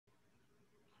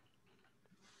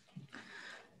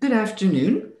Good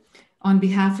afternoon. On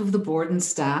behalf of the board and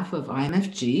staff of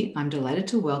IMFG, I'm delighted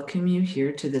to welcome you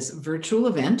here to this virtual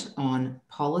event on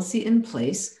Policy in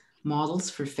Place, Models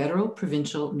for Federal,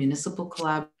 Provincial, Municipal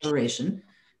Collaboration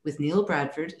with Neil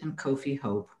Bradford and Kofi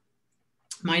Hope.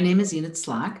 My name is Enid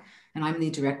Slack, and I'm the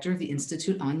Director of the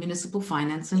Institute on Municipal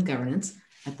Finance and Governance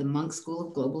at the Munk School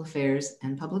of Global Affairs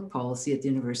and Public Policy at the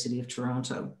University of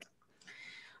Toronto.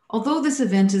 Although this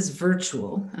event is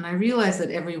virtual, and I realize that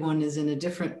everyone is in a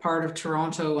different part of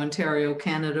Toronto, Ontario,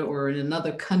 Canada, or in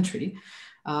another country,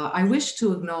 I wish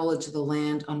to acknowledge the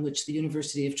land on which the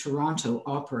University of Toronto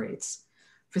operates.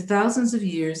 For thousands of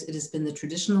years, it has been the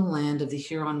traditional land of the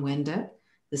Huron-Wendat,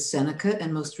 the Seneca,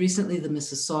 and most recently the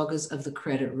Mississaugas of the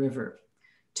Credit River.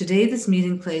 Today, this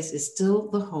meeting place is still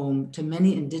the home to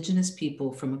many Indigenous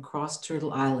people from across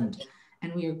Turtle Island,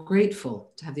 and we are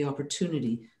grateful to have the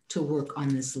opportunity to work on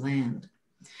this land.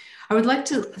 I would like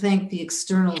to thank the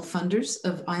external funders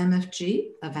of IMFG,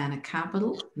 Havana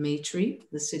Capital, Maytree,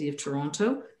 the City of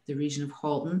Toronto, the region of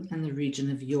Halton, and the region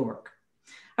of York.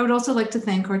 I would also like to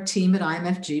thank our team at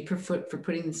IMFG for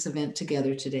putting this event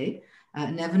together today,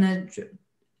 Nevena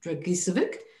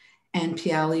Dragicevic and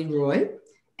Piali Roy.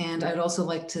 And I'd also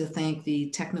like to thank the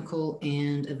technical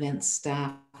and events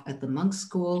staff at the Munk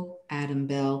School, Adam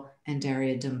Bell, and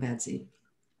Daria Dumbadze.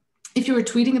 If you are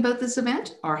tweeting about this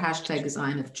event, our hashtag is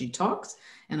IMFG Talks,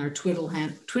 and our Twitter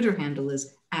handle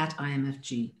is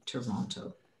 @IMFG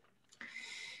Toronto.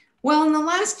 Well, in the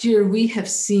last year, we have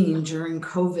seen during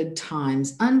COVID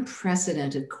times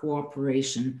unprecedented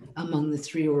cooperation among the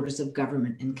three orders of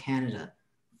government in Canada: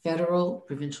 federal,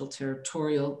 provincial,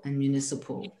 territorial, and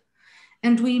municipal.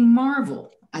 And we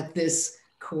marvel at this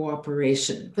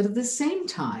cooperation, but at the same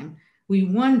time, we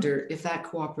wonder if that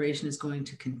cooperation is going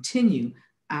to continue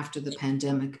after the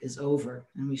pandemic is over,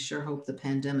 and we sure hope the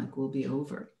pandemic will be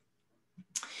over.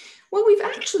 Well, we've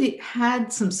actually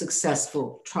had some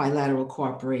successful trilateral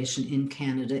cooperation in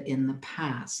Canada in the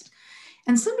past.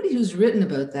 And somebody who's written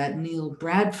about that, Neil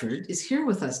Bradford, is here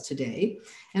with us today.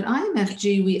 At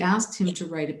IMFG, we asked him to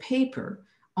write a paper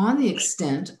on the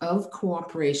extent of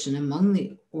cooperation among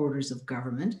the orders of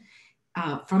government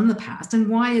from the past and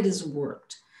why it has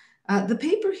worked. The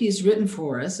paper he's written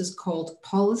for us is called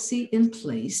Policy in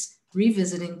Place,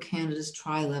 Revisiting Canada's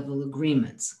Tri-Level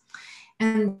Agreements.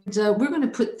 And we're going to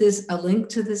put a link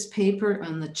to this paper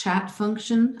on the chat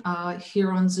function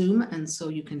here on Zoom. And so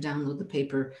you can download the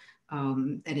paper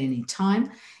at any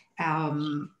time.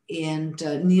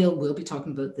 Neil will be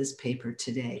talking about this paper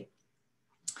today.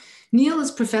 Neil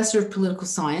is Professor of Political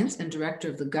Science and Director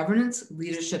of the Governance,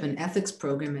 Leadership and Ethics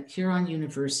Program at Huron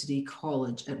University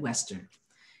College at Western.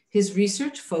 His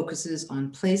research focuses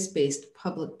on place-based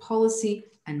public policy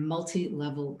and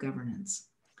multi-level governance.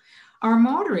 Our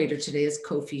moderator today is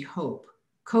Kofi Hope.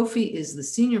 Kofi is the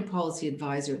Senior Policy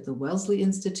Advisor at the Wellesley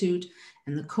Institute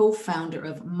and the co-founder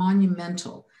of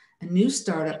Monumental, a new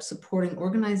startup supporting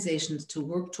organizations to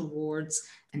work towards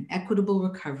an equitable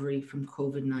recovery from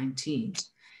COVID-19.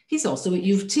 He's also at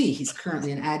U of T. He's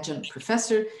currently an adjunct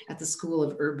professor at the School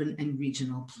of Urban and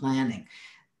Regional Planning.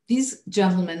 These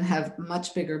gentlemen have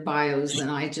much bigger bios than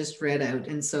I just read out,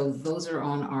 and so those are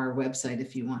on our website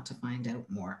if you want to find out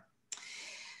more.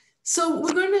 So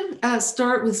we're going to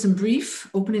start with some brief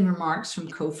opening remarks from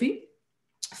Kofi,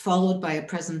 followed by a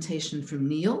presentation from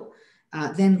Neil.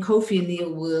 Then Kofi and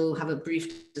Neil will have a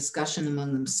brief discussion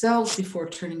among themselves before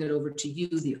turning it over to you,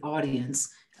 the audience,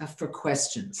 for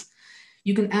questions.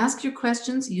 You can ask your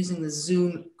questions using the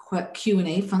Zoom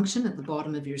Q&A function at the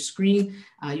bottom of your screen.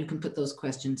 You can put those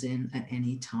questions in at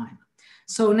any time.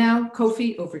 So now,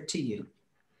 Kofi, over to you.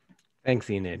 Thanks,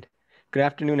 Enid. Good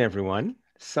afternoon, everyone.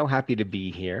 So happy to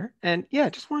be here. And yeah,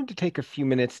 just wanted to take a few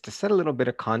minutes to set a little bit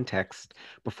of context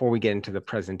before we get into the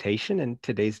presentation and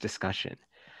today's discussion.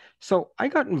 So I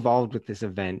got involved with this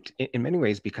event in many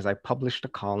ways because I published a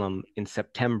column in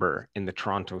September in the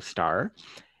Toronto Star.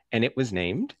 And it was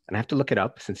named, and I have to look it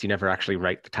up since you never actually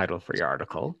write the title for your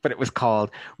article, but it was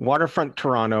called Waterfront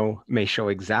Toronto May Show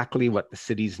Exactly What the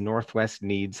City's Northwest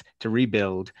Needs to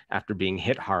Rebuild After Being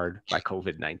Hit Hard by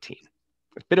COVID-19.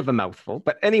 A bit of a mouthful,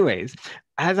 but anyways,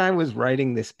 as I was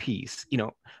writing this piece,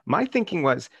 my thinking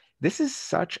was, this is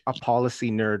such a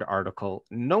policy nerd article.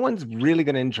 No one's really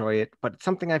going to enjoy it, but it's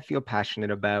something I feel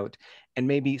passionate about. And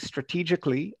maybe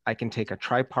strategically, I can take a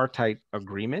tripartite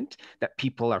agreement that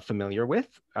people are familiar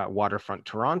with, Waterfront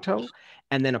Toronto,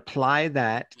 and then apply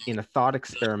that in a thought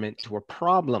experiment to a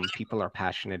problem people are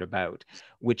passionate about,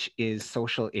 which is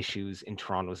social issues in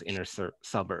Toronto's inner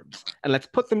suburbs. And let's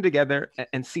put them together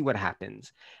and see what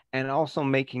happens. and also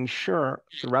making sure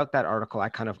throughout that article, I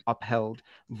kind of upheld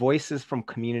voices from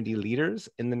community leaders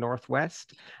in the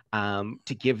Northwest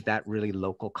to give that really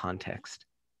local context.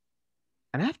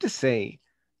 And I have to say,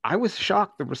 I was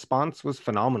shocked. The response was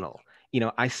phenomenal.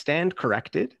 I stand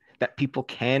corrected that people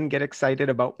can get excited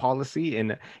about policy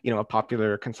in, a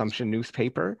popular consumption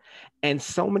newspaper. And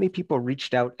so many people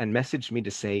reached out and messaged me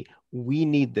to say, we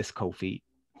need this, Kofi.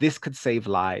 This could save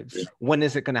lives. When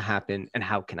is it going to happen? And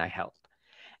how can I help?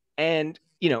 And,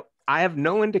 I have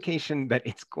no indication that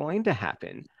it's going to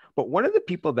happen. But one of the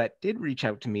people that did reach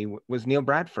out to me was Neil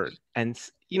Bradford. And,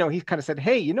 he kind of said,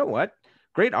 hey, you know what?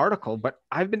 Great article, but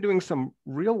I've been doing some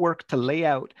real work to lay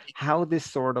out how this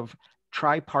sort of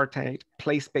tripartite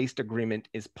place-based agreement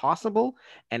is possible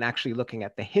and actually looking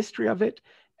at the history of it.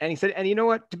 And he said, and you know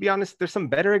what? To be honest, there's some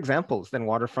better examples than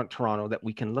Waterfront Toronto that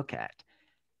we can look at.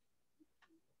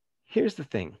 Here's the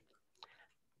thing.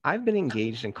 I've been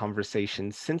engaged in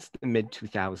conversations since the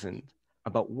mid-2000s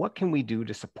about what can we do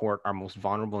to support our most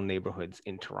vulnerable neighborhoods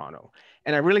in Toronto.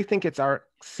 And I really think it's our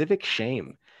civic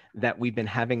shame that we've been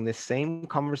having this same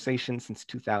conversation since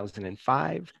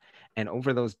 2005. And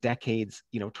over those decades,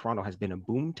 Toronto has been a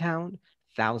boom town.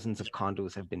 Thousands of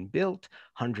condos have been built,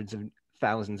 hundreds of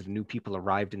thousands of new people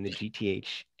arrived in the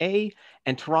GTHA,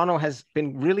 and Toronto has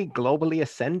been really globally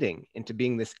ascending into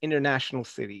being this international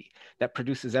city that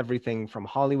produces everything from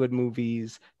Hollywood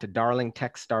movies to darling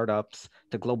tech startups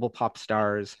to global pop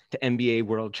stars to NBA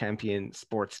world champion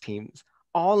sports teams.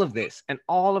 All of this and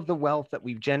all of the wealth that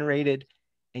we've generated,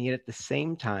 and yet at the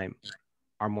same time,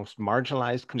 our most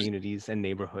marginalized communities and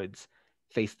neighborhoods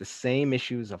face the same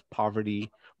issues of poverty,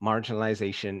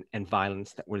 marginalization, and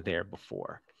violence that were there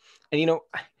before. And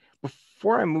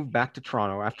before I moved back to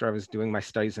Toronto, after I was doing my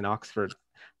studies in Oxford,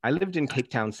 I lived in Cape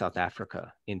Town, South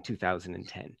Africa in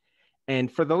 2010.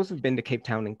 And for those who've been to Cape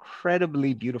Town,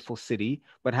 incredibly beautiful city,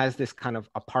 but has this kind of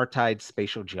apartheid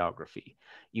spatial geography.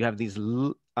 You have these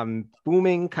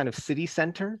booming kind of city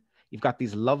center. You've got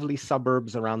these lovely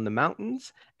suburbs around the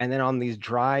mountains. And then on these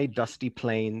dry, dusty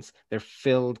plains, they're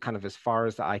filled kind of as far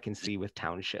as the eye can see with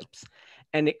townships.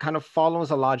 And it kind of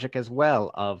follows a logic as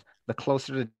well of the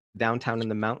closer to downtown in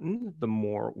the mountain, the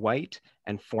more white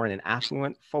and foreign and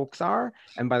affluent folks are.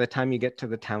 And by the time you get to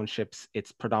the townships, it's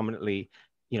predominantly,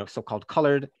 so-called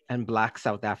colored and Black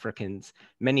South Africans,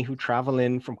 many who travel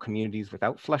in from communities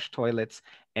without flush toilets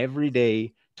every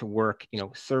day to work,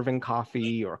 serving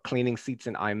coffee or cleaning seats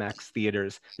in IMAX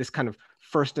theaters, this kind of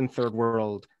first and third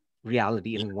world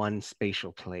reality in one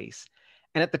spatial place.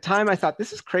 And at the time I thought,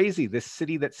 this is crazy, this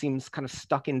city that seems kind of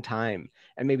stuck in time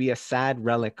and maybe a sad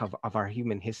relic of our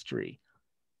human history.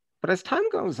 But as time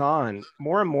goes on,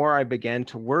 more and more I began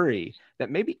to worry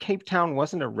that maybe Cape Town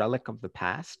wasn't a relic of the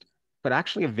past, but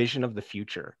actually a vision of the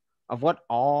future, of what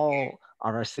all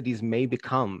of our cities may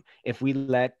become if we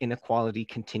let inequality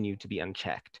continue to be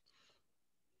unchecked.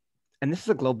 And this is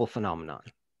a global phenomenon.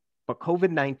 But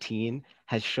COVID-19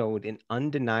 has showed in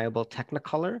undeniable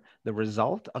technicolor the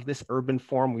result of this urban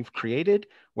form we've created,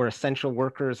 where essential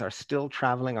workers are still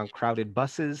traveling on crowded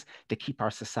buses to keep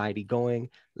our society going,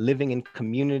 living in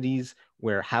communities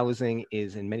where housing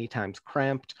is in many times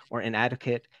cramped or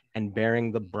inadequate, and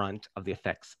bearing the brunt of the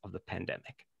effects of the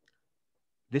pandemic.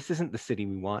 This isn't the city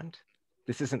we want.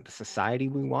 This isn't the society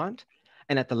we want.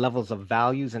 And at the levels of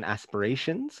values and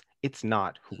aspirations, it's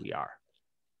not who we are.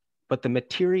 But the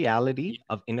materiality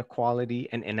of inequality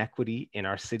and inequity in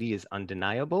our city is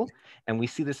undeniable. And we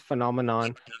see this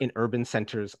phenomenon in urban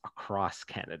centers across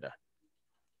Canada.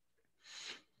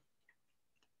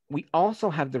 We also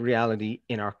have the reality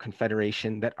in our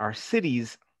confederation that our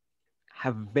cities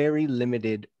have very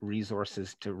limited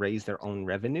resources to raise their own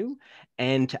revenue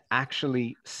and to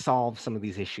actually solve some of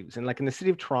these issues. And like in the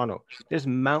city of Toronto, there's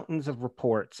mountains of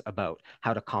reports about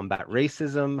how to combat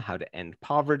racism, how to end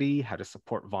poverty, how to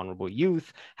support vulnerable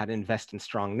youth, how to invest in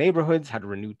strong neighborhoods, how to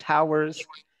renew towers.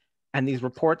 And these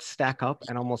reports stack up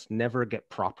and almost never get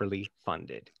properly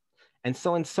funded. And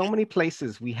so in so many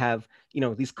places, we have,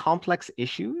 these complex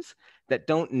issues that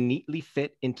don't neatly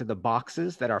fit into the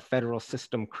boxes that our federal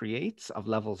system creates of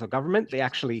levels of government. They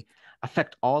actually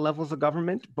affect all levels of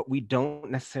government, but we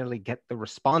don't necessarily get the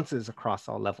responses across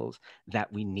all levels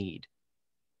that we need.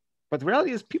 But the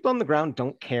reality is people on the ground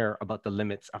don't care about the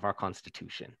limits of our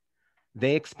Constitution.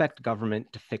 They expect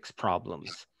government to fix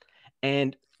problems.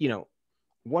 And,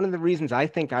 one of the reasons I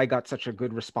think I got such a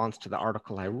good response to the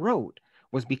article I wrote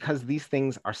was because these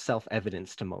things are self-evident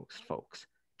to most folks.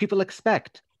 People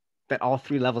expect that all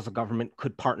three levels of government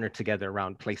could partner together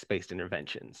around place-based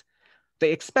interventions.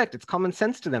 They expect, it's common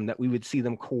sense to them that we would see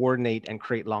them coordinate and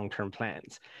create long-term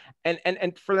plans. And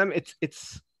for them,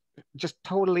 it's just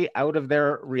totally out of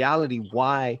their reality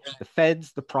why the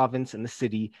feds, the province, and the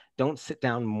city don't sit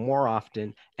down more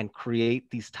often and create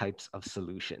these types of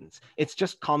solutions. It's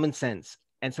just common sense.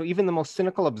 And so even the most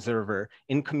cynical observer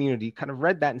in community kind of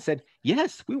read that and said,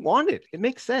 yes, we want it. It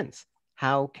makes sense.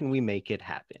 How can we make it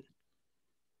happen?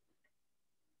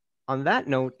 On that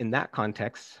note, in that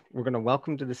context, we're going to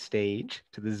welcome to the stage,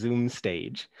 to the Zoom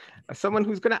stage, someone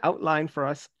who's going to outline for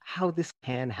us how this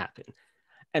can happen.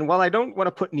 And while I don't want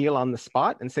to put Neil on the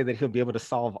spot and say that he'll be able to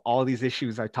solve all these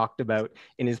issues I talked about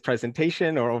in his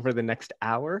presentation or over the next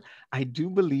hour, I do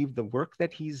believe the work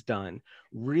that he's done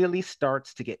really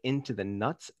starts to get into the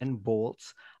nuts and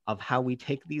bolts of how we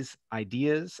take these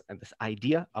ideas and this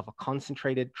idea of a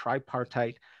concentrated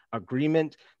tripartite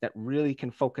agreement that really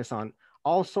can focus on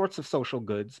all sorts of social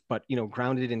goods, but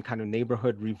grounded in kind of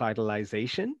neighborhood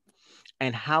revitalization,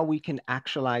 and how we can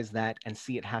actualize that and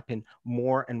see it happen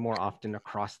more and more often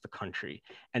across the country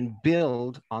and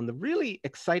build on the really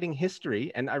exciting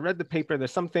history. And I read the paper,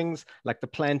 there's some things like the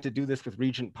plan to do this with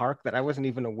Regent Park that I wasn't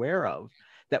even aware of,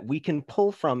 that we can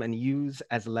pull from and use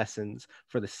as lessons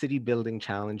for the city building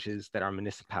challenges that our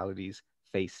municipalities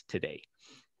face today.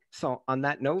 So on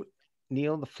that note,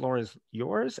 Neil, the floor is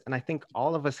yours. And I think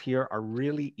all of us here are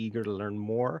really eager to learn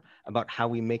more about how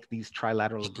we make these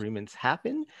trilateral agreements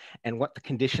happen and what the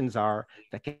conditions are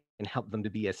that can help them to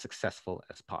be as successful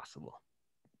as possible.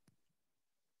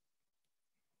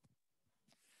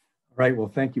 All right, well,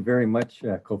 thank you very much,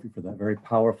 Kofi, for that very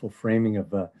powerful framing of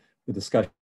the discussion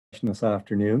this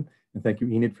afternoon. And thank you,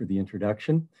 Enid, for the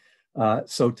introduction.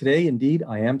 So today, indeed,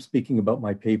 I am speaking about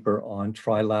my paper on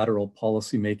trilateral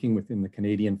policymaking within the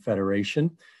Canadian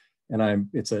Federation. And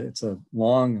it's a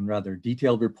long and rather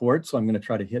detailed report, so I'm going to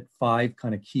try to hit 5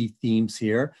 kind of key themes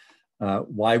here.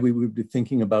 Why we would be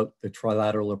thinking about the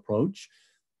trilateral approach,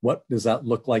 what does that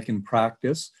look like in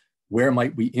practice, where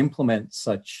might we implement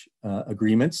such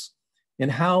agreements,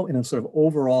 and how, in a sort of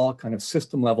overall kind of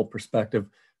system level perspective,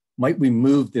 might we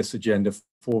move this agenda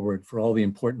forward for all the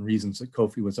important reasons that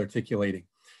Kofi was articulating.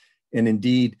 And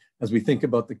indeed, as we think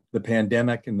about the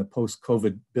pandemic and the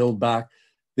post-COVID build back,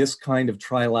 this kind of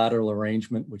trilateral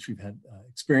arrangement, which we've had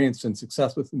experience and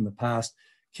success with in the past,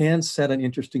 can set an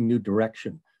interesting new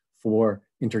direction for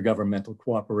intergovernmental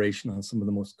cooperation on some of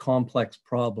the most complex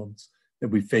problems that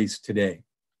we face today.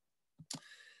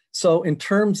 So in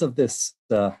terms of this,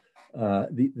 the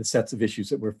sets of issues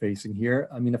that we're facing here,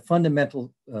 I mean, a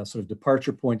fundamental sort of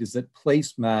departure point is that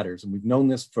place matters. And we've known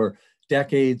this for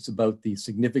decades about the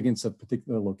significance of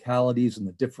particular localities and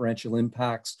the differential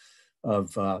impacts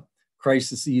of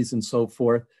crises and so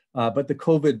forth. But the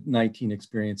COVID-19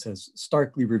 experience has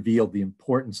starkly revealed the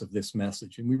importance of this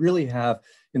message. And we really have,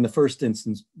 in the first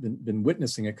instance, been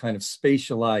witnessing a kind of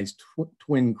spatialized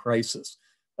twin crisis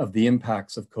of the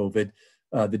impacts of COVID,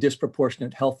 the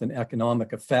disproportionate health and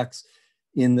economic effects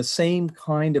in the same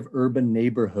kind of urban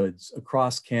neighborhoods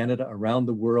across Canada, around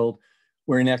the world,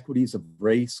 where inequities of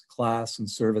race, class, and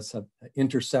service have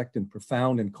intersect in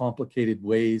profound and complicated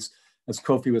ways, as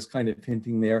Kofi was kind of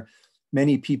hinting there.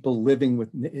 Many people living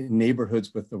in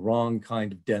neighborhoods with the wrong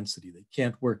kind of density. They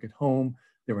can't work at home.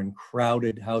 They're in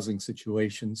crowded housing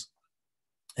situations.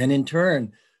 And in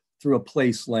turn, through a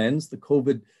place lens, the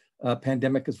COVID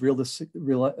pandemic has revealed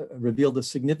the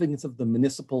significance of the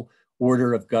municipal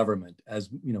order of government as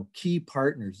key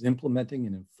partners implementing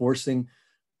and enforcing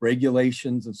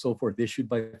regulations and so forth issued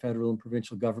by federal and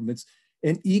provincial governments,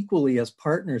 and equally as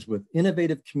partners with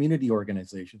innovative community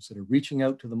organizations that are reaching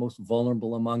out to the most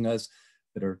vulnerable among us,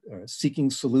 that are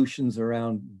seeking solutions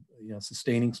around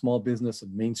sustaining small business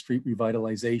and Main Street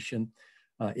revitalization,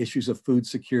 issues of food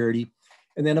security.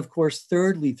 And then, of course,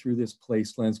 thirdly, through this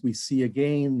place lens, we see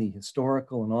again the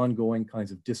historical and ongoing kinds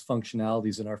of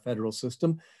dysfunctionalities in our federal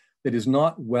system that is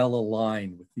not well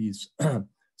aligned with these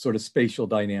sort of spatial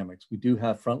dynamics. We do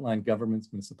have frontline governments,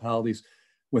 municipalities,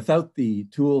 without the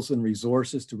tools and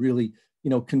resources to really,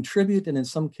 contribute and in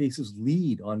some cases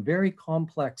lead on very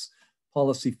complex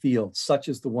policy fields, such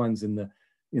as the ones in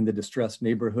the distressed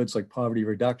neighborhoods like poverty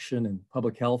reduction and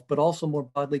public health, but also more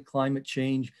broadly climate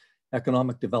change,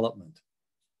 economic development.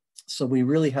 So we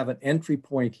really have an entry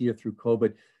point here through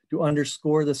COVID to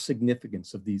underscore the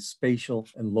significance of these spatial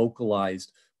and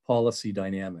localized policy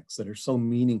dynamics that are so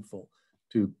meaningful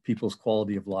to people's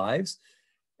quality of lives.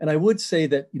 And I would say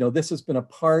that, this has been a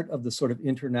part of the sort of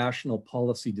international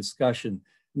policy discussion.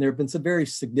 And there have been some very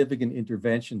significant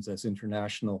interventions as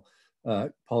international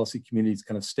policy communities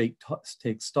kind of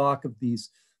take stock of these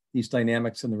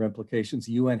dynamics and their implications.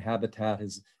 UN Habitat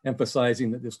is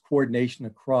emphasizing that this coordination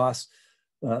across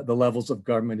the levels of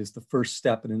government is the first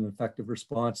step in an effective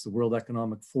response. The World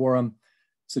Economic Forum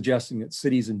suggesting that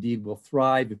cities indeed will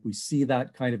thrive if we see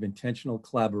that kind of intentional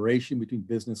collaboration between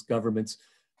business, governments,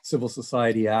 civil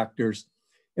society actors.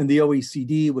 And the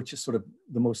OECD, which is sort of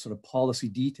the most sort of policy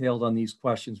detailed on these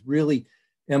questions, really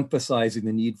emphasizing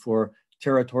the need for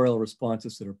territorial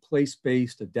responses that are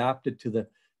place-based, adapted to the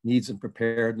needs and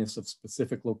preparedness of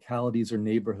specific localities or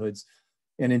neighborhoods,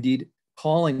 and indeed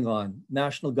calling on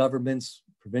national governments,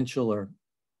 provincial or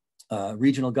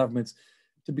regional governments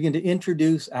to begin to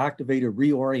introduce, activate, or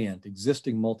reorient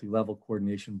existing multi-level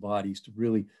coordination bodies to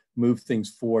really move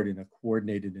things forward in a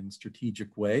coordinated and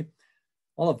strategic way.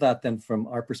 All of that then, from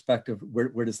our perspective,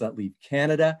 where does that leave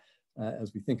Canada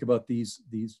as we think about these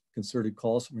concerted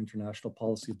calls from international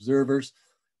policy observers?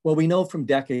 Well, we know from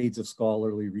decades of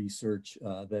scholarly research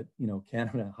that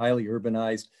Canada, a highly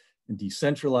urbanized and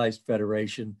decentralized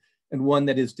federation, and one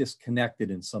that is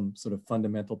disconnected in some sort of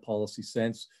fundamental policy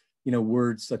sense.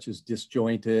 Words such as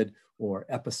disjointed or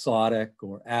episodic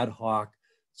or ad hoc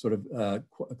sort of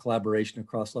collaboration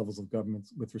across levels of government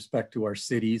with respect to our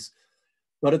cities.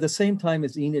 But at the same time,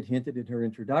 as Enid hinted in her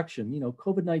introduction,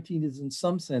 COVID-19 is in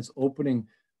some sense opening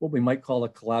what we might call a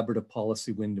collaborative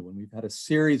policy window. And we've had a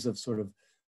series of sort of,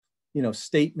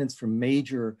 statements from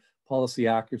major policy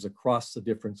actors across the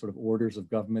different sort of orders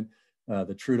of government.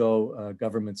 The Trudeau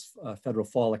government's federal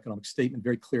fall economic statement,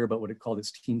 very clear about what it called its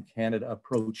Team Canada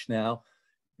approach now.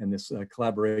 And this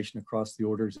collaboration across the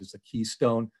orders is a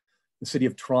keystone. The City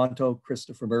of Toronto,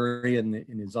 Christopher Murray, in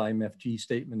his IMFG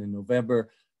statement in November,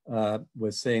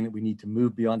 was saying that we need to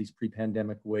move beyond these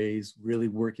pre-pandemic ways, really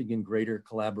working in greater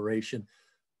collaboration.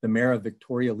 The Mayor of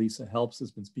Victoria, Lisa Helps,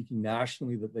 has been speaking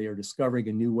nationally that they are discovering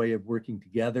a new way of working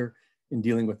together in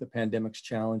dealing with the pandemic's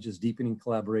challenges, deepening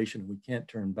collaboration, and we can't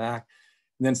turn back.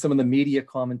 And then some of the media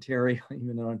commentary,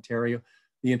 even in Ontario,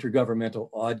 the intergovernmental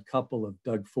odd couple of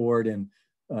Doug Ford and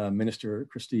Minister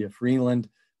Chrystia Freeland,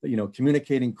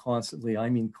 communicating constantly, I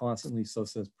mean constantly, so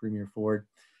says Premier Ford.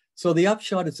 So the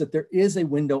upshot is that there is a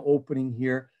window opening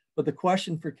here, but the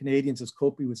question for Canadians, as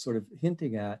Kopi was sort of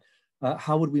hinting at,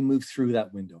 how would we move through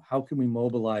that window? How can we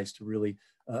mobilize to really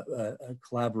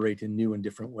collaborate in new and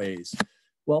different ways?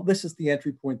 Well, this is the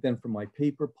entry point then from my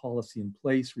paper, Policy in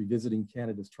Place, Revisiting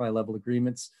Canada's Tri-Level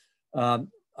Agreements.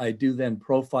 I do then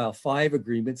profile 5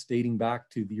 agreements dating back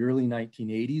to the early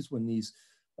 1980s when these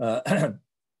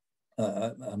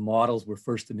models were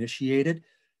first initiated.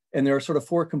 And there are sort of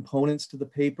 4 components to the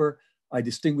paper. I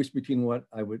distinguish between what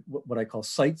I call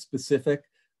site-specific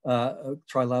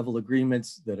tri-level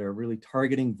agreements that are really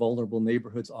targeting vulnerable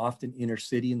neighborhoods, often inner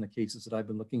city in the cases that I've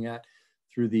been looking at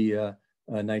through the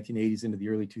 1980s into the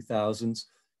early 2000s.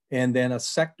 And then a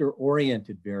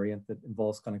sector-oriented variant that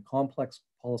involves kind of complex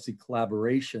policy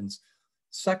collaborations,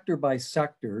 sector by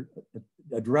sector,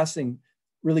 addressing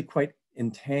really quite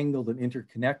entangled and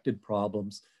interconnected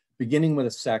problems, beginning with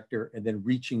a sector and then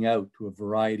reaching out to a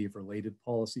variety of related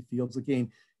policy fields, again,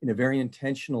 in a very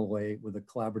intentional way with a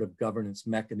collaborative governance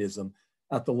mechanism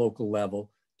at the local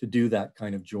level to do that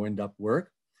kind of joined up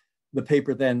work. The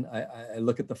paper then, I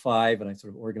look at the 5 and I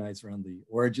sort of organize around the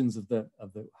origins of the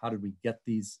how did we get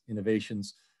these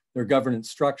innovations, their governance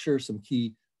structure, some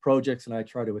key projects, and I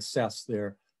try to assess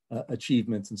their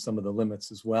achievements and some of the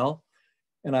limits as well.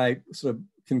 And I sort of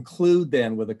conclude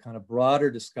then with a kind of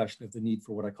broader discussion of the need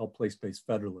for what I call place-based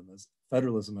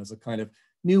federalism as a kind of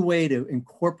new way to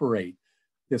incorporate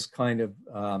this kind of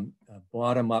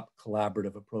bottom-up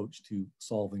collaborative approach to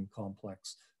solving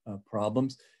complex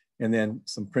problems, and then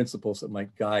some principles that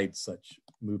might guide such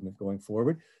movement going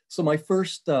forward. So my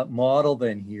first model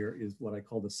then here is what I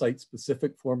call the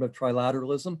site-specific form of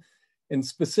trilateralism, and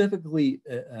specifically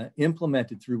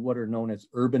implemented through what are known as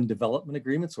urban development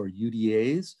agreements, or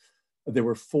UDAs. There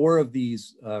were 4 of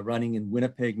these running in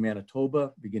Winnipeg,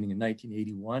 Manitoba, beginning in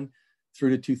 1981 through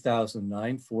to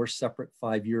 2009, 4 separate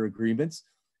 5-year agreements.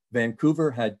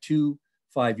 Vancouver had 2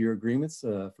 5-year agreements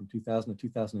from 2000 to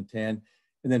 2010.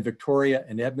 And then Victoria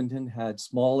and Edmonton had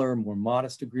smaller, more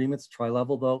modest agreements,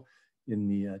 tri-level though, in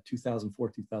the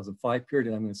 2004-2005 period.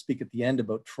 And I'm going to speak at the end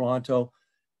about Toronto,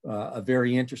 a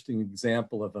very interesting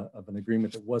example of an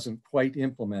agreement that wasn't quite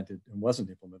implemented and wasn't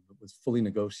implemented, but was fully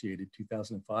negotiated in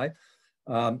 2005.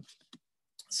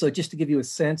 So just to give you a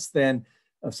sense then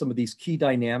of some of these key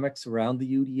dynamics around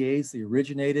the UDAs, they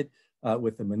originated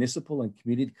with a municipal and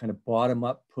community kind of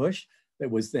bottom-up push that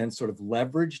was then sort of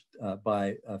leveraged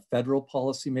by federal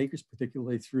policymakers,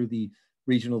 particularly through the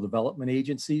regional development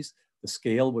agencies. The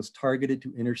scale was targeted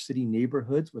to inner city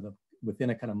neighborhoods within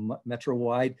a kind of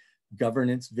metro-wide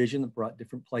governance vision that brought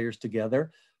different players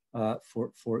together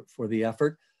for the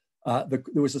effort.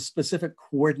 There was a specific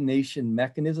coordination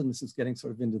mechanism. This is getting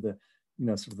sort of into the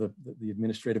sort of the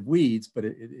administrative weeds, but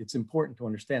it's important to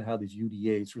understand how these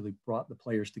UDAs really brought the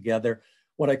players together.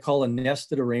 What I call a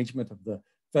nested arrangement of the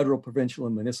federal, provincial,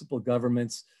 and municipal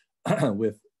governments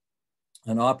with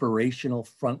an operational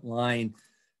frontline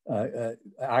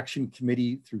action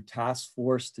committee through task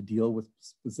force to deal with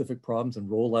specific problems and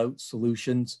roll out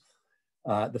solutions.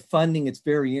 The funding, it's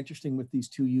very interesting with these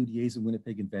two UDAs in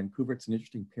Winnipeg and Vancouver. It's an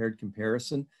interesting paired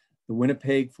comparison. The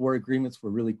Winnipeg 4 agreements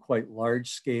were really quite large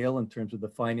scale in terms of the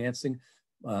financing,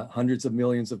 hundreds of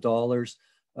millions of dollars,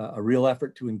 a real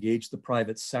effort to engage the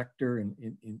private sector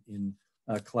in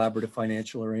collaborative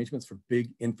financial arrangements for big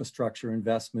infrastructure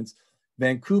investments.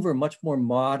 Vancouver, much more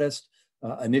modest,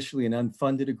 initially an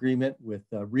unfunded agreement with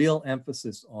a real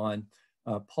emphasis on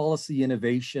policy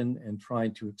innovation and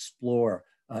trying to explore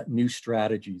new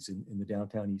strategies in the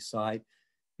downtown east side.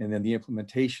 And then the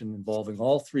implementation involving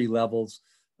all 3 levels,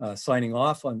 signing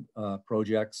off on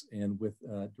projects and with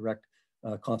direct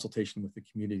consultation with the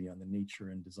community on the nature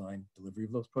and design delivery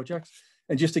of those projects.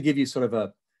 And just to give you sort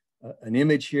of an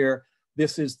image here,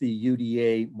 this is the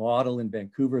UDA model in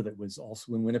Vancouver that was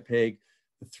also in Winnipeg.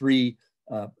 The 3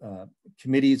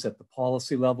 committees at the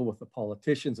policy level with the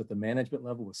politicians, at the management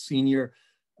level with senior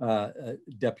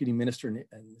deputy minister and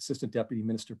assistant deputy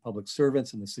minister of public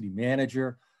servants and the city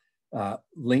manager,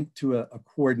 linked to a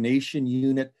coordination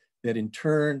unit that in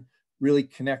turn really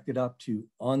connected up to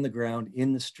on the ground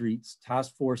in the streets,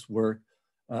 task force work,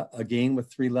 again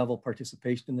with 3-level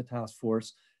participation in the task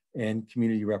force and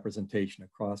community representation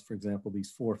across, for example,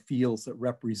 these 4 fields that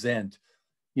represent,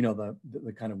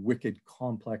 the kind of wicked,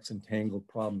 complex, and tangled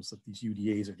problems that these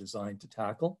UDAs are designed to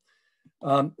tackle.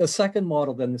 The second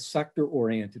model, then, the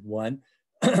sector-oriented one,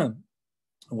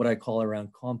 what I call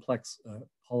around complex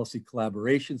policy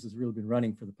collaborations, has really been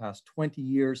running for the past 20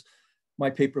 years. My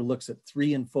paper looks at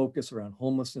 3 in focus around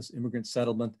homelessness, immigrant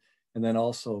settlement, and then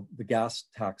also the gas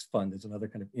tax fund is another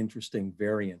kind of interesting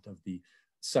variant of the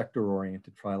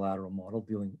sector-oriented trilateral model,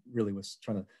 dealing really with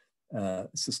trying to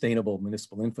sustainable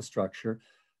municipal infrastructure.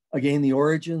 Again, the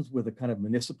origins with a kind of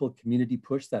municipal community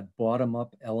push, that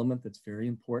bottom-up element that's very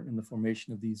important in the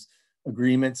formation of these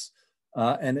agreements.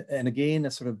 And again,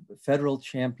 a sort of federal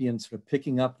champion sort of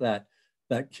picking up that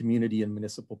community and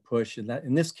municipal push. And that,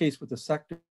 in this case, with the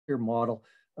sector model,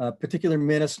 particular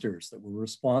ministers that were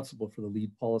responsible for the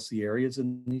lead policy areas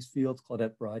in these fields,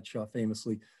 Claudette Bradshaw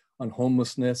famously on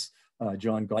homelessness,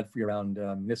 John Godfrey around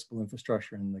municipal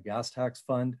infrastructure and the gas tax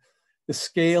fund. The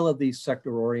scale of these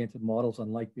sector-oriented models,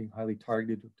 unlike being highly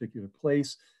targeted to a particular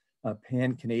place,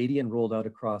 pan-Canadian, rolled out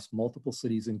across multiple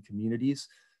cities and communities.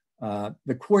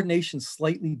 The coordination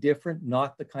slightly different,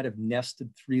 not the kind of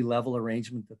nested 3-level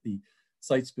arrangement that the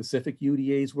site-specific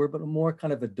UDAs were, but a more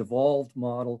kind of a devolved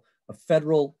model, a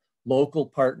federal local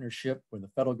partnership where the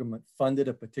federal government funded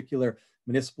a particular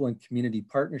municipal and community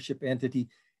partnership entity.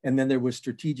 And then there was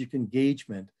strategic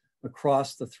engagement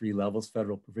across the 3 levels,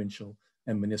 federal, provincial,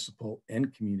 and municipal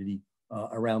and community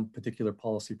around particular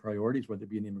policy priorities, whether it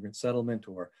be in immigrant settlement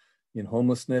or in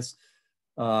homelessness.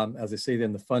 As I say,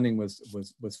 then the funding was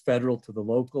federal to the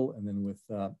local, and then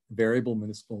with variable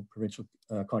municipal, provincial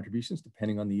contributions,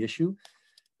 depending on the issue,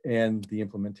 and the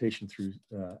implementation through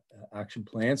action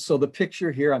plans. So the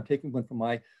picture here, I'm taking one from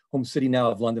my home city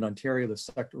now of London, Ontario, the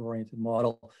sector-oriented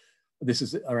model. This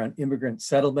is around immigrant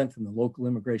settlement and the local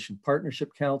immigration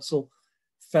partnership council,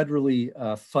 federally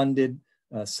funded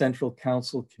central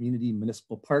council community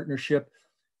municipal partnership,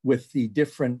 with the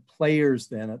different players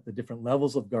then at the different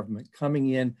levels of government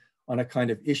coming in on a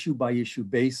kind of issue by issue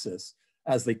basis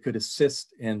as they could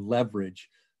assist and leverage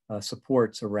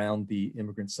supports around the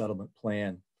immigrant settlement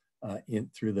plan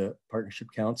through the Partnership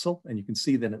Council. And you can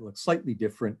see then it looks slightly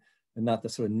different and not the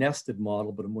sort of nested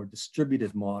model, but a more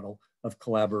distributed model of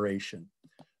collaboration.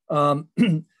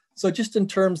 So just in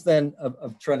terms then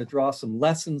of trying to draw some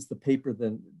lessons, the paper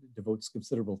then devotes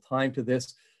considerable time to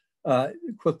this.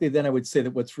 Quickly then I would say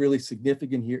that what's really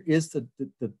significant here is the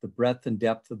breadth and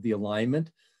depth of the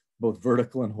alignment, both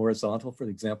vertical and horizontal. For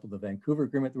example, the Vancouver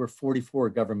Agreement, there were 44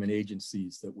 government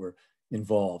agencies that were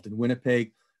involved. In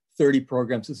Winnipeg, 30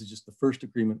 programs. This is just the first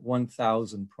agreement,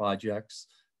 1,000 projects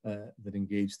that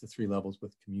engage the 3 levels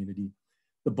with community.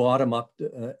 The bottom-up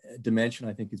dimension,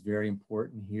 I think, is very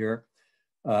important here.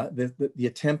 The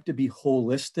attempt to be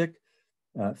holistic,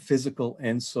 physical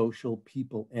and social,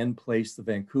 people and place. The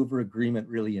Vancouver Agreement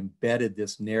really embedded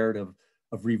this narrative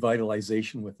of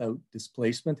revitalization without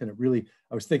displacement. And it really,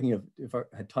 I was thinking of, if I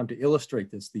had time to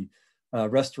illustrate this, the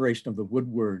restoration of the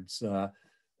Woodward's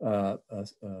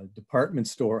department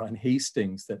store on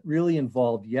Hastings that really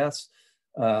involved, yes,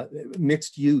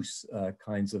 mixed use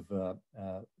kinds of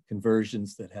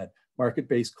conversions that had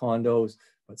market-based condos,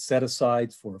 about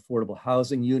set-asides for affordable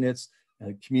housing units,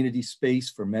 community space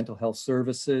for mental health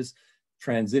services,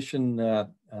 transition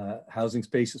housing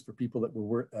spaces for people that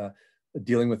were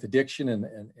dealing with addiction and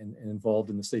involved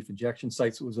in the safe injection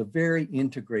sites. It was a very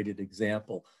integrated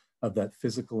example of that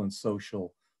physical and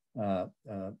social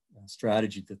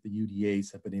strategy that the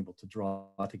UDAs have been able to draw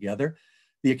together.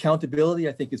 The accountability,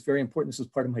 I think, is very important. This was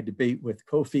part of my debate with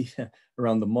Kofi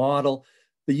around the model.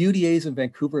 The UDAs in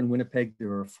Vancouver and Winnipeg,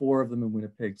 there are 4 of them in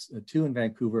Winnipeg, 2 in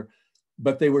Vancouver,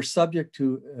 but they were subject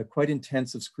to quite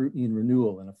intensive scrutiny and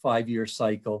renewal in a 5-year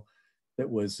cycle that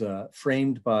was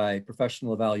framed by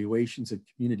professional evaluations and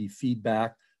community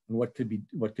feedback on what could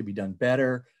be done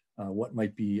better, what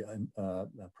might be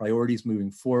priorities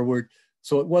moving forward.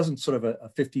 So it wasn't sort of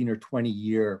a 15 or 20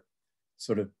 year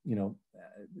sort of,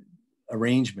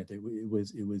 arrangement. It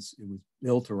was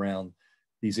built around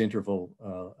these interval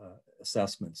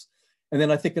assessments. And then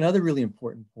I think another really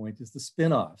important point is the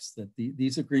spin-offs, that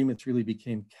these agreements really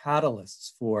became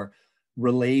catalysts for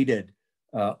related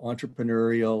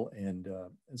entrepreneurial and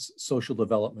social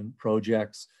development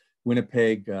projects.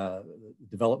 Winnipeg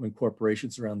development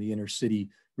corporations around the inner city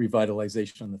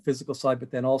revitalization on the physical side,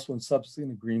 but then also in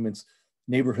subsequent agreements,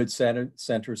 neighborhood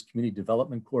centers, community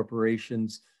development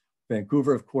corporations,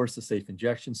 Vancouver, of course, the safe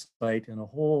injection site, and a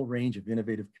whole range of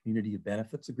innovative community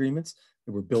benefits agreements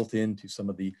that were built into some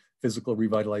of the physical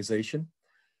revitalization.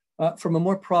 From a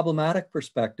more problematic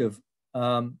perspective,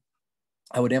 I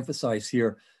would emphasize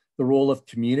here the role of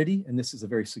community, and this is a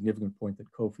very significant point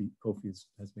that Kofi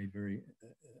has made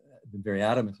been very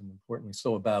adamant and importantly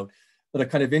so about, that a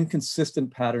kind of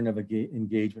inconsistent pattern of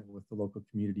engagement with the local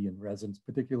community and residents,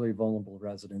 particularly vulnerable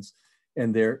residents.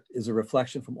 And there is a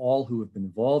reflection from all who have been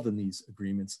involved in these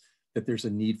agreements that there's a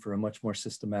need for a much more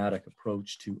systematic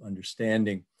approach to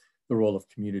understanding the role of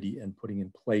community and putting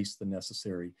in place the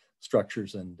necessary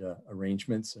structures and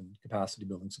arrangements and capacity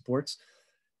building supports.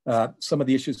 Some of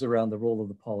the issues around the role of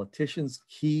the politicians,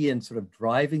 key in sort of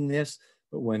driving this,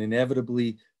 but when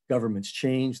inevitably governments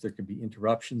change, there can be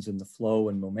interruptions in the flow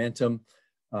and momentum.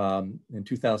 In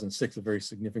 2006, a very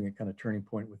significant kind of turning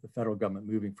point with the federal government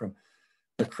moving from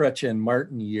the Chrétien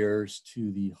Martin years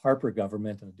to the Harper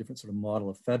government and a different sort of model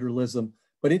of federalism.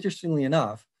 But interestingly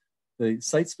enough, the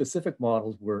site-specific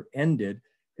models were ended,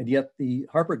 and yet the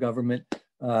Harper government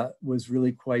was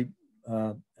really quite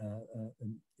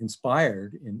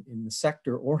inspired in the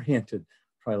sector-oriented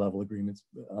tri-level agreements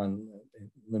on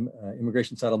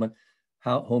immigration settlement,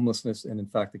 homelessness, and in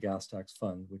fact the gas tax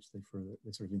fund, which they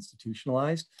sort of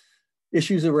institutionalized.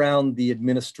 Issues around the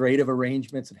administrative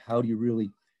arrangements and how do you really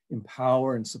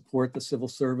empower and support the civil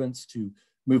servants to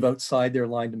move outside their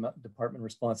line department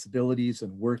responsibilities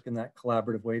and work in that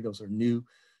collaborative way. Those are new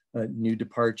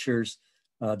departures.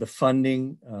 The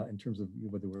funding in terms of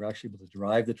whether we're actually able to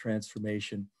drive the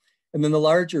transformation. And then the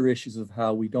larger issues of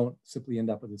how we don't simply end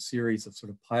up with a series of sort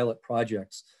of pilot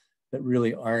projects that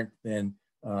really aren't then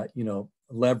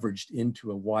leveraged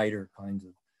into a wider kind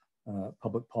of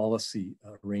public policy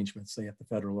arrangements, say at the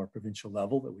federal or provincial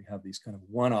level, that we have these kind of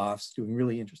one-offs doing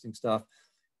really interesting stuff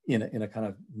in a kind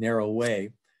of narrow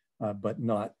way, but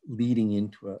not leading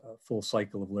into a full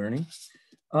cycle of learning.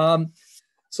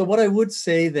 So what I would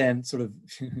say then, sort of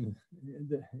in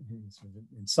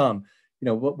sum,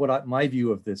 my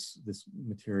view of this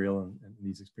material and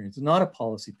these experiences, not a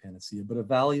policy panacea, but a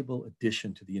valuable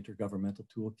addition to the intergovernmental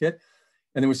toolkit.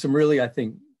 And there was some really, I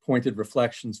think, pointed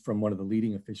reflections from one of the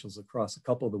leading officials across a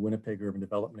couple of the Winnipeg urban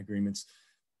development agreements.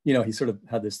 He sort of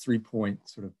had this 3-point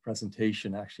sort of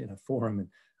presentation actually in a forum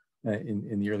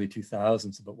in the early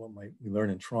 2000s about what might we learn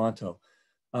in Toronto.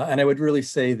 And I would really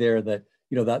say there that,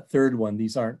 that third one,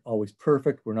 these aren't always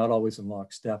perfect. We're not always in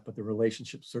lockstep, but the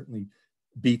relationships certainly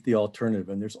beat the alternative.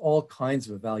 And there's all kinds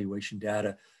of evaluation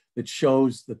data that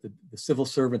shows that the civil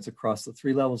servants across the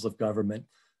 3 levels of government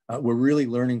were really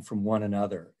learning from one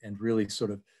another and really sort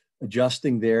of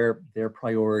adjusting their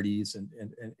priorities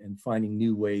and finding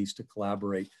new ways to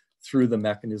collaborate through the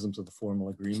mechanisms of the formal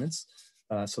agreements.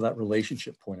 So that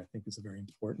relationship point, I think, is a very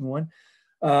important one.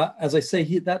 As I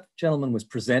say, that gentleman was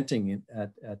presenting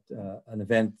at an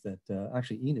event that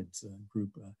actually Enid's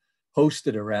group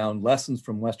hosted around lessons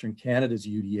from Western Canada's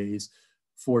UDAs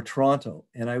for Toronto.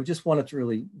 And I just wanted to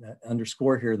really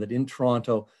underscore here that in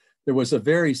Toronto, there was a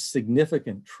very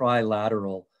significant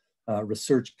trilateral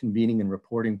research convening and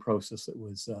reporting process that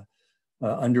was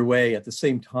underway at the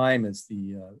same time as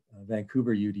the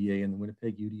Vancouver UDA and the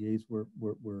Winnipeg UDAs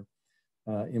were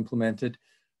implemented.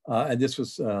 And this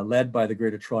was led by the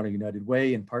Greater Toronto United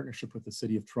Way in partnership with the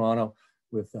City of Toronto,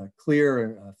 with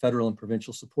clear federal and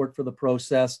provincial support for the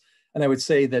process. And I would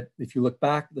say that if you look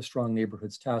back at the Strong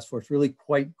Neighborhoods Task Force, really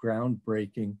quite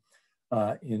groundbreaking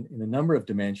in a number of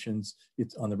dimensions.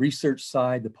 It's on the research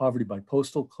side, the poverty by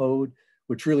postal code,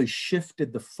 which really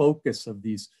shifted the focus of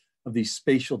these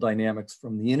spatial dynamics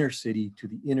from the inner city to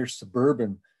the inner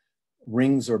suburban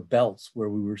rings or belts, where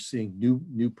we were seeing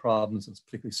new problems, and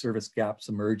particularly service gaps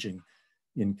emerging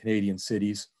in Canadian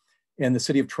cities. And the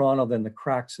City of Toronto, then the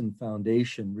Craxton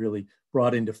Foundation, really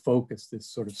brought into focus this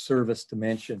sort of service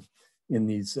dimension in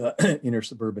these inner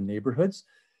suburban neighborhoods.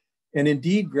 And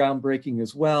indeed groundbreaking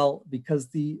as well, because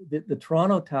the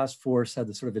Toronto Task Force had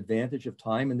the sort of advantage of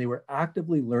time, and they were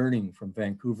actively learning from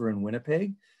Vancouver and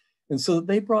Winnipeg. And so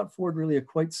they brought forward really a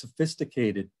quite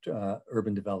sophisticated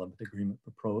urban development agreement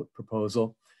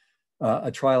proposal,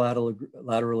 a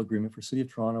trilateral agreement for City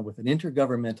of Toronto with an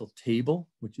intergovernmental table,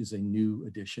 which is a new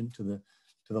addition to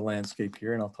the landscape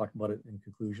here. And I'll talk about it in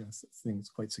conclusion. I think it's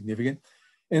quite significant.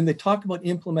 And they talk about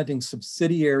implementing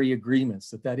subsidiary agreements,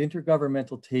 that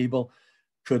intergovernmental table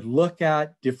could look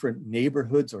at different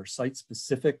neighborhoods or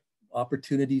site-specific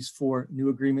opportunities for new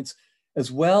agreements,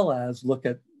 as well as look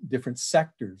at different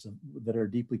sectors that are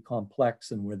deeply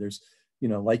complex and where there's,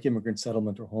 like immigrant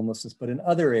settlement or homelessness, but in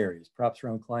other areas, perhaps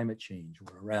around climate change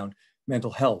or around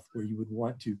mental health, where you would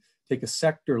want to take a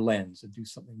sector lens and do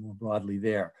something more broadly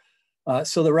there.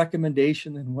 So the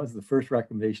recommendation then was the first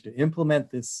recommendation to implement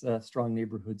this strong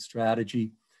neighborhood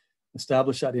strategy,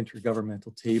 establish that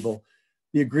intergovernmental table.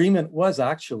 The agreement was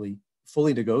actually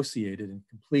fully negotiated and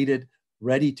completed,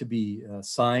 ready to be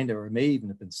signed, or it may even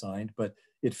have been signed, but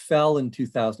it fell in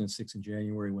 2006 in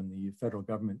January when the federal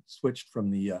government switched from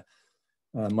the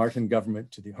Martin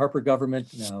government to the Harper government.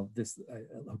 Now, this,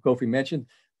 Kofi mentioned,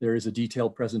 there is a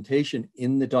detailed presentation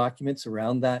in the documents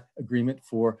around that agreement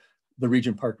for the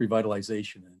Regent Park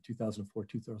revitalization in 2004,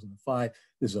 2005.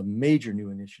 This is a major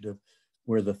new initiative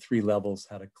where the three levels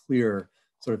had a clear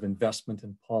sort of investment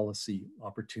and policy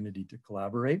opportunity to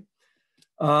collaborate.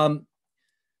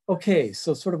 Okay,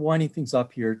 so sort of winding things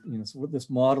up here, so with this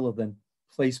model of then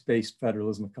place-based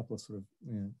federalism, a couple of sort of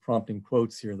prompting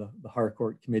quotes here. The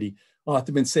Harcourt Committee,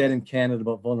 often been said in Canada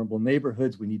about vulnerable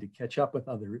neighborhoods, we need to catch up with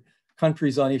other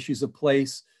countries on issues of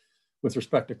place. With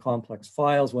respect to complex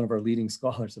files, one of our leading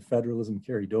scholars of federalism,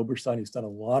 Carrie Doberstein, who's done a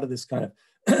lot of this kind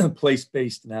of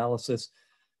place-based analysis.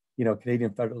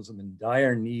 Canadian federalism in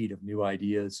dire need of new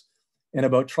ideas. And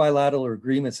about trilateral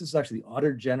agreements, this is actually the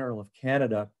Auditor General of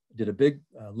Canada did a big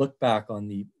look back on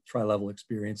the tri-level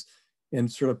experience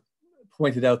and sort of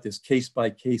pointed out this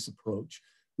case-by-case approach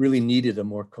really needed a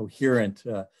more coherent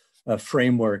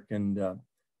framework and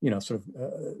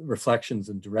reflections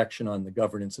and direction on the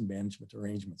governance and management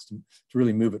arrangements to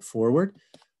really move it forward.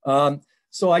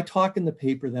 So I talk in the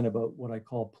paper then about what I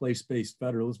call place-based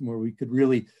federalism, where we could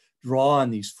really draw on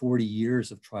these 40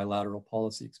 years of trilateral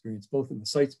policy experience, both in the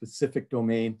site-specific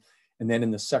domain and then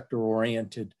in the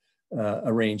sector-oriented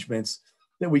arrangements,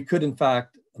 that we could in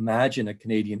fact imagine a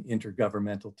Canadian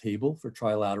intergovernmental table for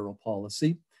trilateral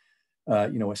policy,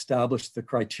 establish the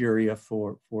criteria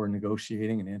for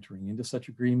negotiating and entering into such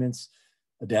agreements,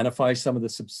 identify some of the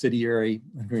subsidiary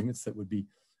agreements that would be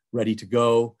ready to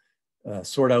go,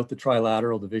 sort out the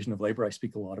trilateral division of labor. I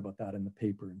speak a lot about that in the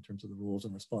paper in terms of the rules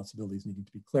and responsibilities needing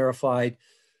to be clarified,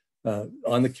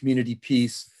 on the community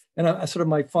piece. And sort of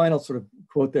my final sort of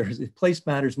quote there is, if place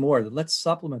matters more, then let's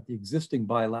supplement the existing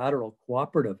bilateral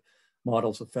cooperative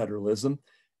models of federalism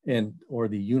or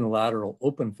the unilateral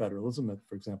open federalism that,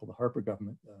 for example, the Harper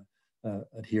government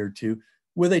adhered to,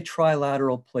 with a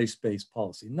trilateral place-based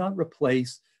policy. Not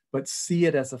replace, but see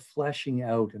it as a fleshing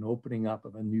out and opening up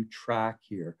of a new track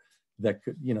here that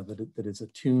could, that is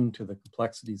attuned to the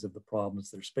complexities of the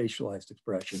problems, their spatialized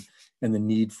expression, and the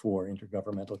need for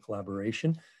intergovernmental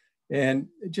collaboration. And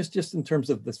just in terms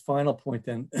of this final point,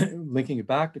 then linking it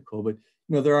back to COVID,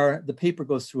 the paper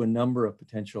goes through a number of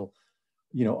potential,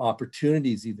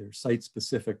 opportunities, either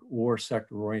site-specific or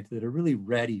sector-oriented, that are really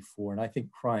ready for, and I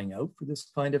think crying out for this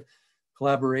kind of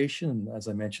collaboration. As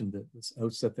I mentioned, this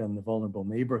outset then, the vulnerable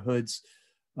neighborhoods,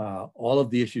 all of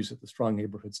the issues that the Strong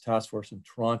Neighborhoods Task Force in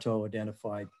Toronto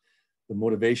identified, the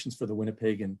motivations for the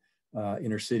Winnipeg and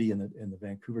inner city and the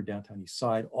Vancouver downtown east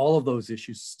side, all of those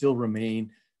issues still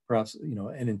remain, perhaps,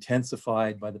 and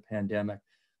intensified by the pandemic.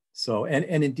 So, and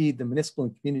indeed, the municipal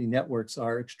and community networks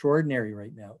are extraordinary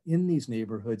right now in these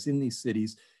neighborhoods, in these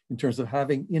cities, in terms of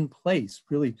having in place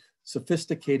really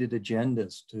sophisticated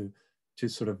agendas to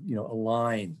sort of,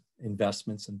 align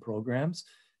investments and programs.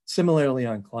 Similarly,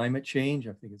 on climate change,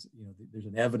 I think it's, there's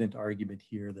an evident argument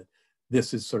here that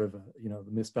this is sort of, the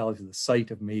municipalities are the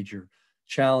site of major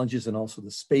challenges and also the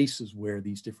spaces where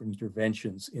these different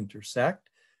interventions intersect.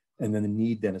 And then the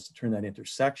need then is to turn that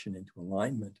intersection into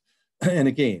alignment. And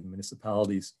again,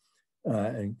 municipalities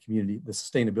and community, the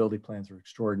sustainability plans are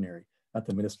extraordinary at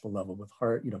the municipal level with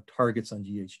hard, targets on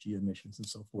GHG emissions and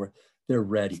so forth. They're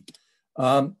ready.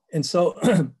 And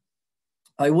so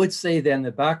I would say then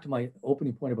that back to my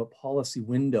opening point about policy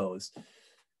windows,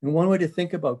 and one way to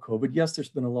think about COVID, yes, there's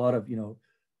been a lot of,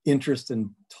 interest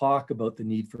and talk about the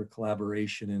need for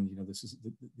collaboration, and this is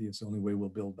the only way we'll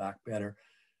build back better.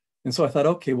 And so I thought,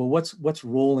 okay, well, what's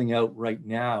rolling out right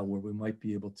now where we might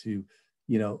be able to,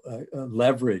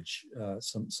 leverage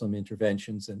some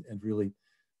interventions and really,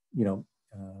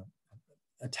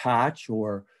 attach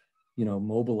or,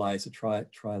 mobilize a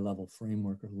tri-level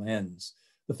framework or lens.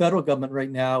 The federal government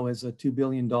right now has a $2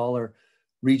 billion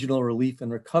Regional Relief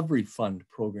and Recovery Fund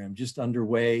program just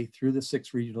underway through the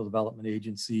 6 regional development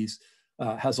agencies,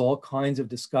 has all kinds of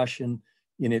discussion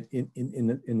in it,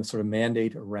 in the sort of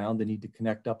mandate around the need to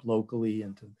connect up locally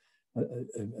and to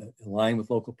align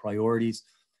with local priorities.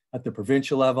 At the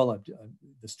provincial level,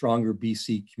 the stronger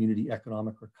BC Community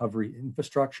Economic Recovery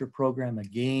Infrastructure Program,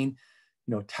 again,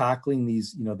 tackling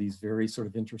these, these very sort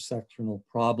of intersectional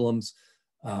problems,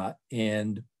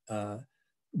 and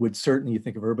would certainly, you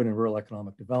think of urban and rural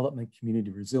economic development,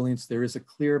 community resilience, there is a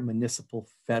clear municipal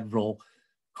federal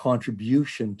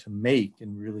contribution to make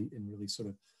in really sort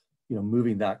of,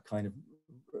 moving that kind of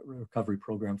recovery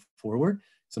program forward.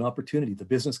 It's an opportunity. The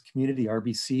business community,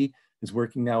 RBC, is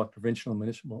working now with provincial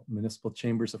and municipal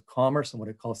chambers of commerce on what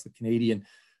it calls the Canadian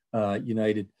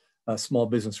United Small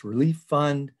Business Relief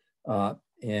Fund.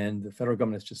 And the federal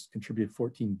government has just contributed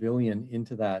 $14 billion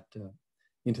into that,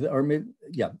 into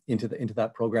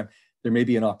that program. There may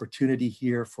be an opportunity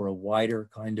here for a wider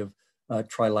kind of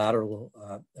trilateral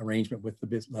arrangement with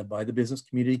led by the business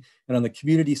community. And on the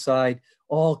community side,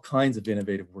 all kinds of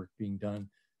innovative work being done.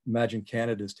 Imagine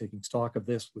Canada is taking stock of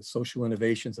this with social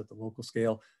innovations at the local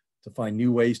scale to find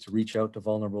new ways to reach out to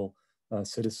vulnerable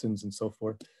citizens and so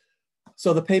forth.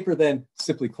 So the paper then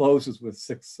simply closes with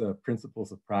 6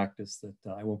 principles of practice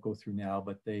that I won't go through now,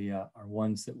 but they are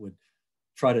ones that would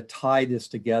try to tie this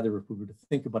together if we were to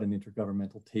think about an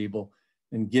intergovernmental table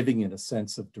and giving it a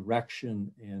sense of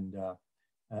direction and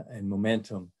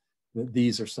momentum.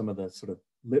 These are some of the sort of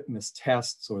litmus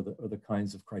tests or the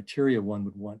kinds of criteria one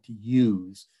would want to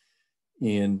use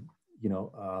in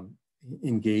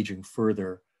engaging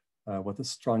further what the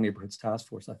Strong Neighborhoods Task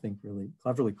Force, I think, really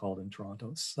cleverly called in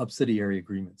Toronto, subsidiary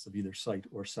agreements of either site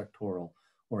or sectoral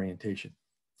orientation.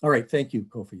 All right, thank you,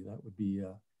 Kofi. That would be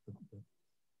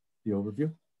the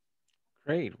overview.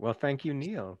 Great. Well, thank you,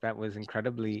 Neil. That was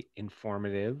incredibly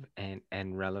informative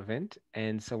and relevant.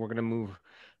 And so we're going to move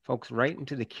folks right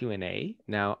into the Q&A.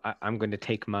 Now, I'm going to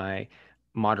take my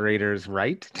moderator's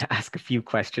right to ask a few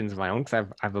questions of my own, because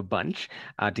I have a bunch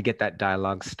to get that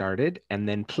dialogue started. And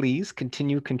then please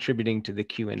continue contributing to the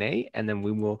Q&A, and then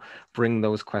we will bring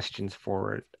those questions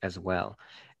forward as well.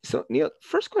 So, Neil,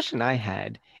 first question I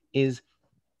had is,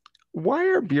 why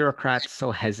are bureaucrats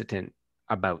so hesitant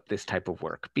about this type of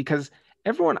work? Because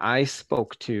everyone I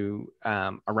spoke to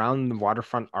around the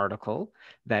waterfront article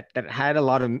that had a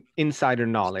lot of insider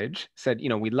knowledge said,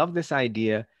 we love this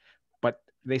idea, but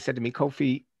they said to me,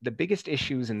 Kofi, the biggest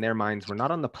issues in their minds were not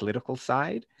on the political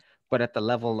side, but at the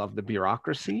level of the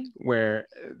bureaucracy, where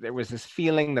there was this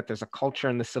feeling that there's a culture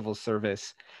in the civil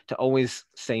service to always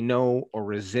say no or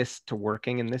resist to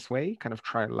working in this way, kind of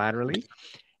trilaterally.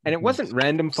 And it wasn't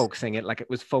random folks saying it, like it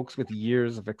was folks with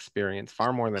years of experience,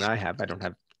 far more than I have. I don't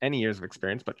have any years of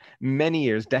experience, but many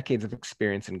years, decades of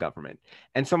experience in government.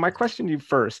 And so my question to you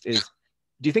first is,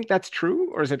 do you think that's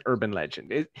true, or is it urban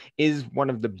legend? Is one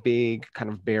of the big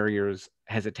kind of barriers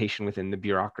hesitation within the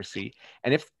bureaucracy?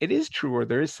 And if it is true, or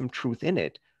there is some truth in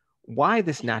it, why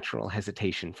this natural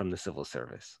hesitation from the civil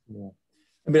service? Yeah.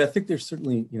 I mean, I think there's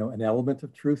certainly, an element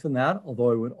of truth in that,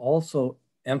 although I would also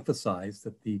emphasize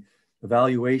that the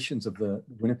evaluations of the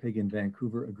Winnipeg and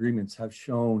Vancouver agreements have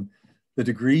shown the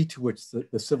degree to which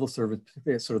the civil servants,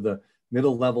 particularly sort of the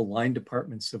middle level line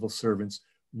department civil servants,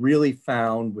 really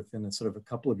found within a sort of a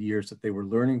couple of years that they were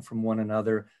learning from one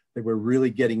another. They were really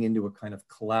getting into a kind of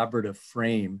collaborative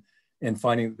frame and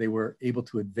finding that they were able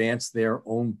to advance their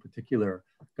own particular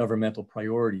governmental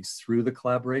priorities through the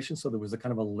collaboration. So there was a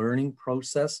kind of a learning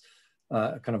process,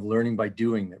 a kind of learning by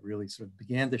doing that really sort of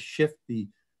began to shift the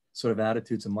sort of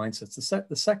attitudes and mindsets.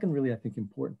 The second really, I think,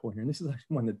 important point here, and this is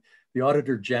actually one that the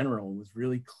Auditor General was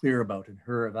really clear about in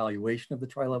her evaluation of the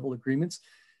tri-level agreements,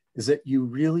 is that you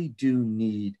really do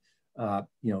need,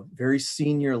 very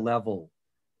senior level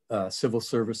civil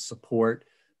service support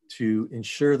to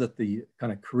ensure that the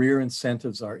kind of career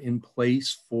incentives are in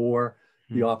place for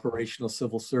the operational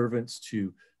civil servants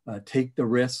to take the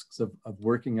risks of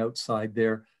working outside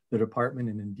the department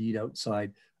and indeed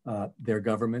outside their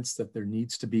governments, that there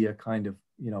needs to be a kind of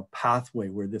pathway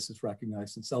where this is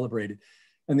recognized and celebrated.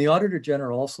 And the Auditor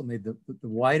General also made the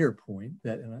wider point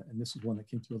that, and this is one that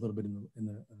came through a little bit in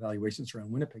the evaluations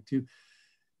around Winnipeg too,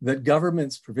 that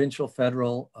governments, provincial,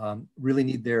 federal, really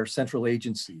need their central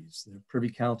agencies, their Privy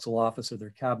Council office or their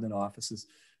cabinet offices,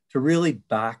 to really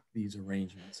back these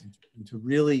arrangements and to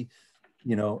really,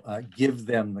 give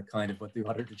them the kind of what the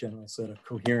Auditor General said, a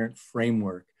coherent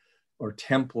framework or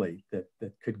template that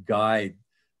could guide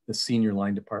the senior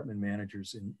line department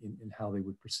managers in how they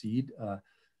would proceed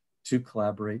to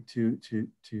collaborate, to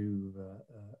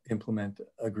implement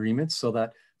agreements, so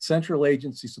that central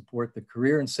agency support, the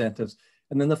career incentives.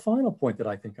 And then the final point that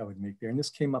I think I would make there, and this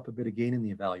came up a bit again in the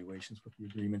evaluations with the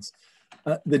agreements,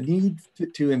 the need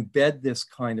to embed this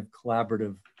kind of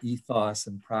collaborative ethos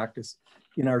and practice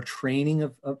in our training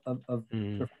of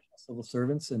professional civil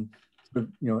servants, and sort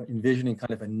of, envisioning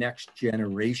kind of a next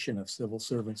generation of civil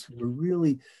servants who are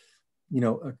really,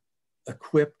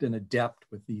 equipped and adept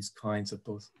with these kinds of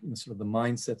both, sort of the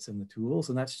mindsets and the tools.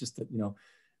 And that's just that,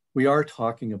 we are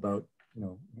talking about,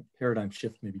 paradigm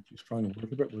shift, maybe too strong a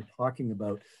word, but we're talking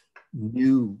about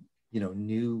new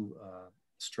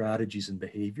strategies and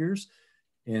behaviors.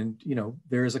 And,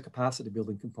 there is a capacity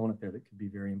building component there that could be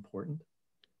very important.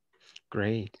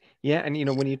 Great. Yeah. And,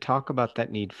 when you talk about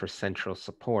that need for central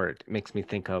support, it makes me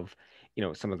think of,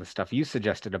 some of the stuff you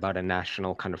suggested about a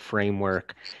national kind of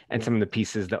framework, and some of the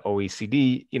pieces the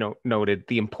OECD, noted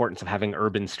the importance of having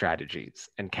urban strategies,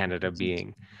 and Canada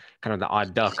being kind of the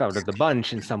odd duck out of the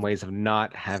bunch in some ways of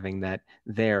not having that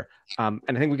there. And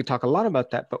I think we could talk a lot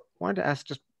about that, but wanted to ask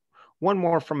just one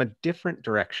more from a different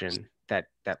direction that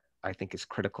I think is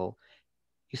critical.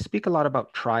 You speak a lot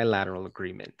about trilateral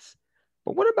agreements,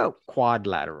 but what about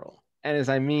quadrilateral? And as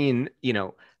I mean,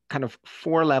 kind of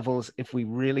 4 levels, if we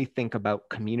really think about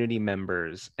community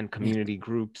members and community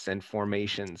groups and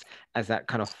formations as that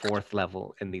kind of 4th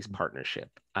level in these partnership.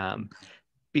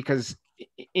 Because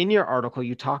in your article,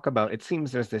 you talk about, it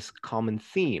seems there's this common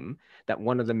theme that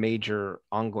one of the major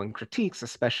ongoing critiques,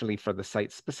 especially for the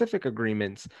site-specific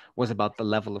agreements, was about the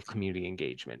level of community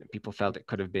engagement. And people felt it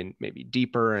could have been maybe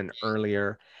deeper and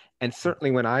earlier. And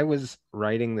certainly when I was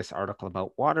writing this article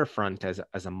about waterfront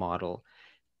as a model,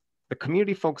 the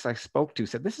community folks I spoke to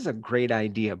said this is a great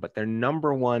idea, but their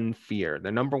number one fear,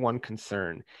 their number one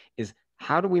concern is,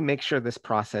 how do we make sure this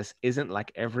process isn't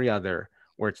like every other,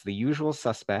 where it's the usual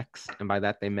suspects, and by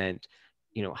that they meant,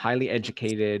 highly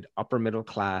educated, upper middle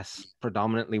class,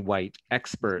 predominantly white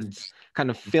experts kind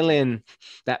of fill in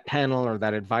that panel or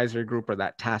that advisory group or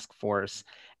that task force,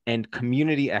 and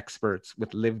community experts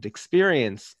with lived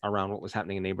experience around what was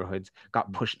happening in neighborhoods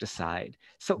got pushed aside.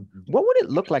 So what would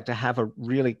it look like to have a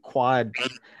really quad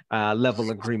level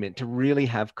agreement, to really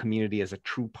have community as a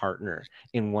true partner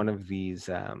in one of these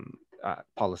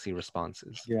policy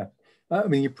responses? Yeah. I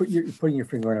mean, you're putting your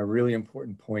finger on a really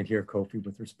important point here, Kofi,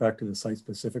 with respect to the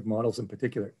site-specific models in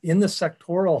particular. In the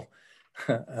sectoral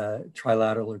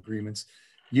trilateral agreements,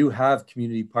 you have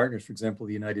community partners, for example,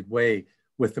 the United Way,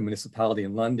 with the municipality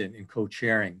in London in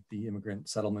co-chairing the Immigrant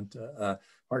Settlement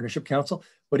Partnership Council.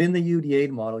 But in the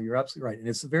UDA model, you're absolutely right. And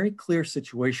it's a very clear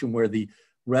situation where the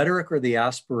rhetoric or the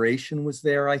aspiration was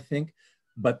there, I think,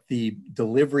 but the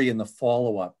delivery and the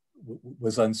follow-up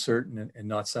was uncertain and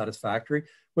not satisfactory.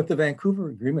 With the Vancouver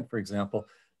Agreement, for example,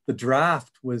 the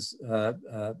draft was,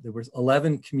 there was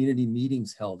 11 community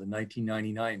meetings held in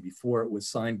 1999 before it was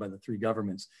signed by the 3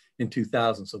 governments in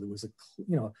 2000. So there was a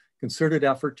concerted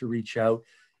effort to reach out.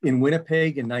 In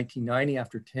Winnipeg in 1990,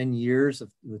 after 10 years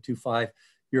of the 2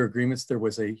 5-year agreements, there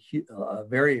was a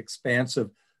very expansive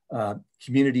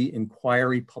community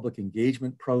inquiry, public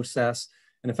engagement process.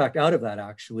 And in fact, out of that,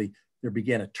 actually, there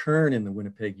began a turn in the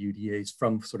Winnipeg UDAs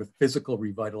from sort of physical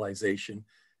revitalization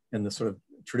and the sort of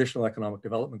traditional economic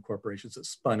development corporations that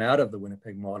spun out of the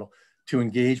Winnipeg model to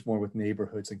engage more with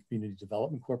neighborhoods and community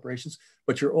development corporations.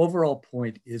 But your overall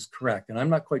point is correct. And I'm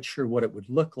not quite sure what it would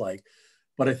look like,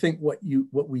 but I think what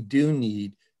we do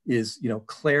need is,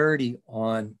 clarity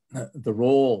on the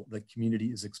role that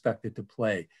community is expected to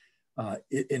play.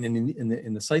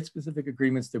 In the site-specific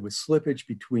agreements, there was slippage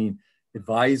between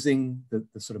advising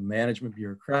the sort of management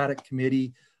bureaucratic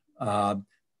committee,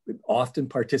 often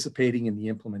participating in the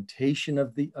implementation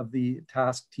of the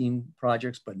task team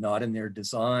projects, but not in their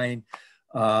design.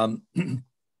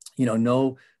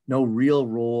 No real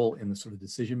role in the sort of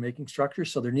decision-making structure.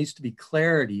 So there needs to be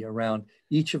clarity around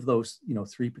each of those,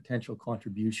 3 potential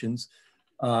contributions,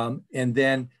 and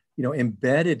then,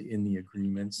 embedded in the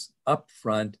agreements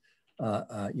upfront,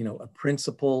 a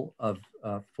principle of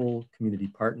full community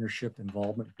partnership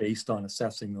involvement based on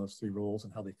assessing those three roles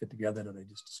and how they fit together that I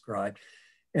just described,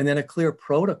 and then a clear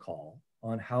protocol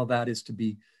on how that is to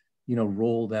be,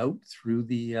 rolled out through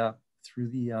the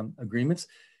agreements.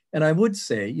 And I would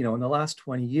say, in the last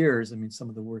 20 years, I mean, some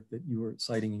of the work that you were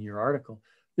citing in your article,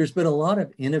 there's been a lot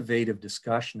of innovative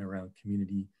discussion around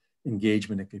community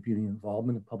engagement and community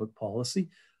involvement in public policy.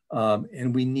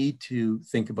 And we need to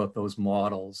think about those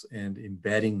models and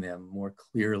embedding them more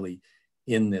clearly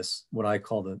in this, what I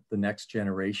call the next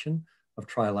generation of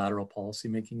trilateral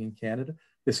policymaking in Canada.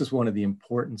 This is one of the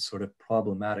important sort of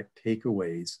problematic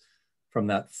takeaways from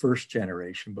that first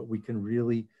generation, but we can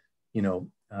really,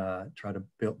 try to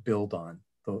build on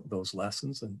those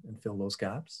lessons and fill those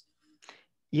gaps.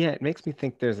 Yeah, it makes me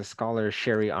think there's a scholar,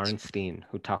 Sherry Arnstein,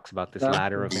 who talks about this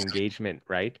ladder of engagement,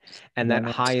 right? And that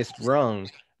highest rung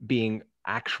being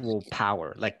actual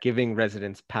power, like giving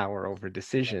residents power over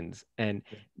decisions. And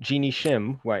Jeannie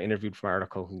Shim, who I interviewed for my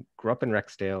article, who grew up in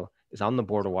Rexdale, is on the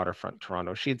border waterfront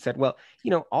Toronto. She had said, well,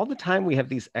 all the time we have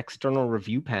these external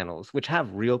review panels, which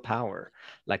have real power.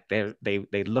 Like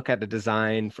they look at the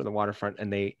design for the waterfront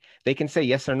and they can say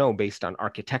yes or no based on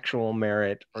architectural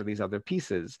merit or these other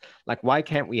pieces. Like, why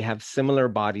can't we have similar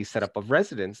bodies set up of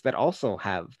residents that also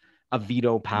have a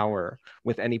veto power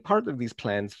with any part of these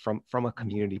plans from a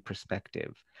community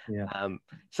perspective? Yeah.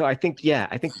 So I think,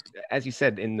 as you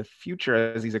said, in the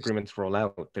future, as these agreements roll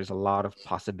out, there's a lot of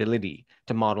possibility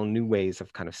to model new ways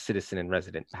of kind of citizen and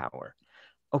resident power.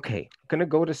 Okay, I'm going to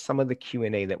go to some of the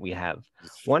Q&A that we have.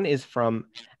 One is from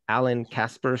Alan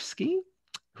Kaspersky,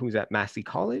 who's at Massey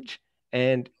College.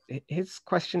 And his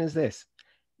question is this: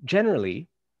 generally,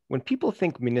 when people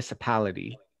think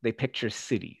municipality, they picture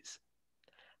cities.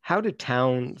 How do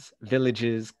towns,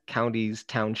 villages, counties,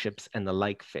 townships, and the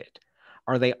like fit?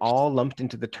 Are they all lumped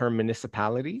into the term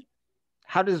municipality?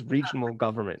 How does regional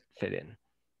government fit in?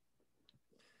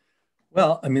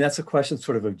 Well, I mean, that's a question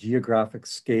sort of geographic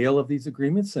scale of these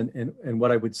agreements. And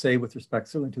what I would say with respect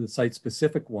certainly to the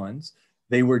site-specific ones,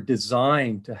 they were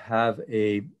designed to have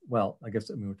we're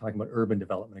talking about urban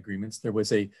development agreements. There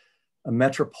was a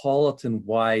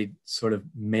metropolitan-wide sort of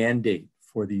mandate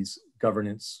for these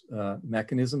governance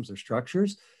mechanisms or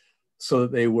structures, so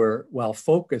that they were, while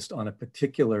focused on a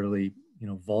particularly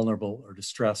vulnerable or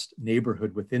distressed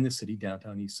neighborhood within the city,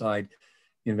 downtown East Side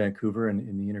in Vancouver and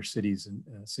in the inner cities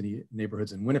and city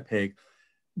neighborhoods in Winnipeg,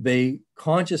 they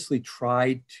consciously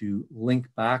tried to link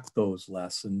back those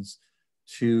lessons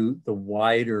to the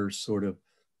wider sort of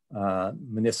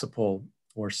municipal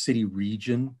or city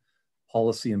region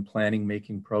policy and planning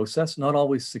making process, not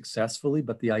always successfully,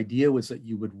 but the idea was that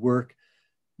you would work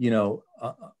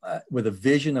with a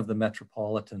vision of the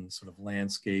metropolitan sort of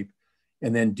landscape,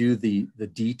 and then do the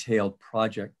detailed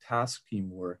project task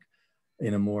team work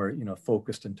in a more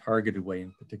focused and targeted way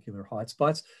in particular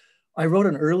hotspots. I wrote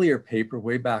an earlier paper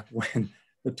way back when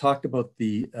that talked about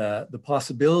the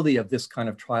possibility of this kind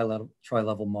of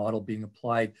tri-level model being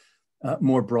applied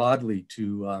more broadly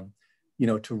to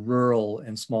to rural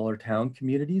and smaller town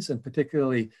communities, and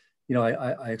particularly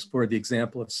I explored the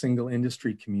example of single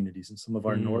industry communities in some of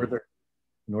our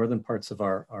northern parts of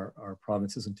our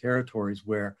provinces and territories,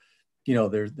 where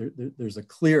there's a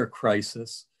clear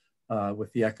crisis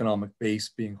with the economic base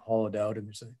being hollowed out, and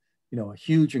there's a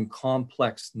huge and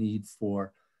complex need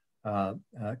for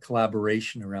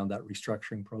collaboration around that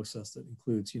restructuring process that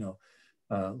includes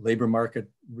labor market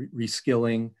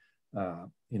reskilling,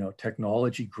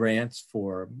 technology grants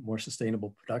for more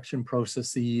sustainable production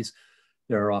processes.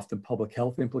 There are often public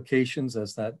health implications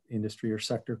as that industry or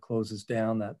sector closes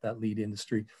down, that lead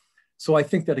industry. So I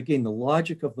think that, again, the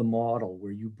logic of the model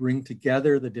where you bring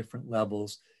together the different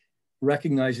levels,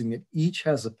 recognizing that each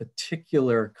has a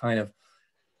particular kind of,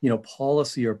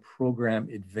 policy or program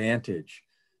advantage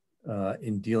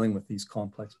in dealing with these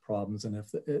complex problems. And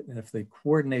if they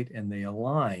coordinate and they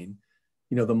align,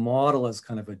 the model as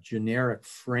kind of a generic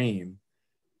frame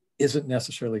isn't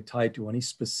necessarily tied to any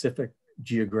specific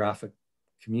geographic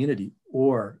community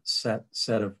or set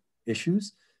of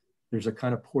issues. There's a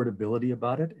kind of portability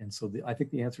about it. And so I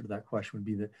think the answer to that question would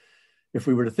be that if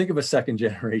we were to think of a second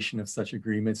generation of such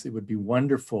agreements, it would be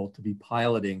wonderful to be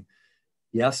piloting,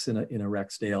 yes, in a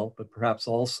Rexdale, but perhaps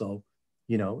also,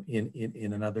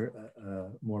 in another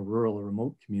more rural or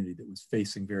remote community that was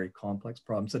facing very complex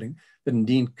problems that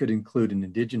indeed could include an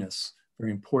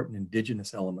very important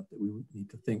indigenous element that we would need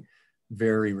to think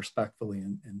very respectfully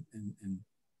and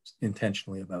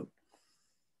intentionally about.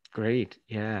 Great.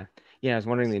 Yeah. I was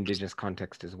wondering the Indigenous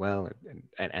context as well,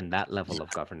 and that level of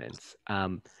governance.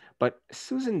 But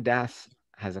Susan Das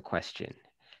has a question.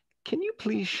 Can you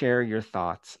please share your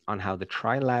thoughts on how the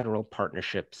trilateral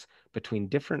partnerships between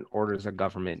different orders of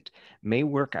government may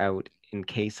work out in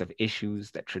case of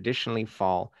issues that traditionally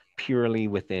fall purely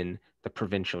within the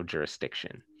provincial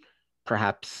jurisdiction?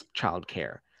 Perhaps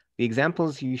childcare. The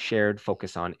examples you shared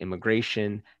focus on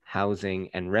immigration, housing,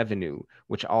 and revenue,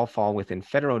 which all fall within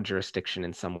federal jurisdiction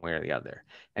in some way or the other.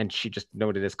 And she just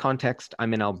noted as context,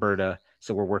 I'm in Alberta,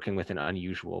 so we're working with an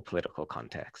unusual political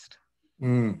context.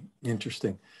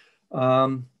 Interesting.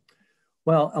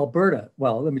 Well, Alberta,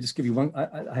 well, let me just give you one,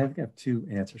 I have two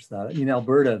answers to that. I mean,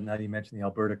 Alberta, now that you mentioned the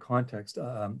Alberta context,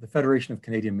 the Federation of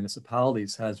Canadian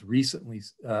Municipalities has recently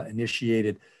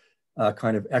initiated a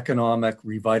kind of economic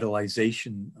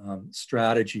revitalization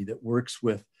strategy that works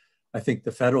with, I think,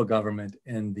 the federal government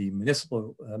and the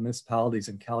municipalities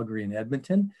in Calgary and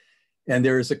Edmonton. And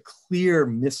there is a clear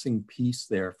missing piece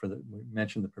there for the, we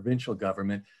mentioned the provincial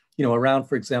government, you know, around,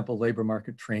 for example, labor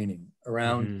market training,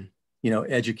 around, you know,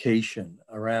 education,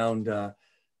 around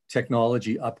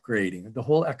technology upgrading. The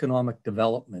whole economic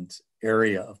development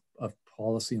area of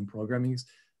policy and programming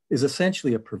is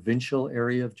essentially a provincial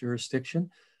area of jurisdiction.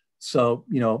 So,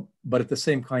 you know, but at the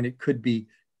same time, it could be,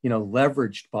 you know,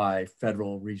 leveraged by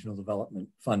federal regional development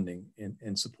funding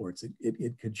and supports.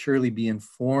 It could surely be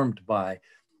informed by,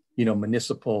 you know,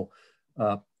 municipal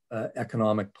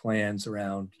economic plans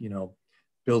around, you know,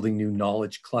 building new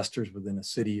knowledge clusters within a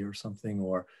city or something,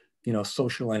 or, you know,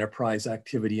 social enterprise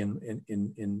activity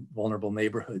in vulnerable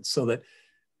neighborhoods. So that,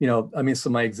 you know, I mean,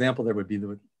 so my example there would be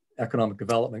the economic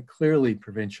development, clearly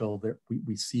provincial. There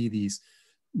we see these,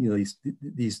 you know,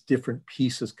 these different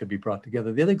pieces could be brought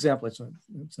together. The other example, it's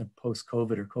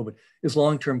post-COVID or COVID, is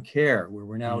long-term care, where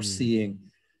we're now seeing,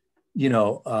 you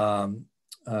know,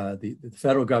 the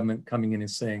federal government coming in and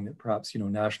saying that perhaps, you know,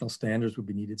 national standards would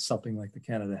be needed, something like the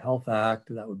Canada Health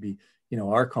Act. That would be, you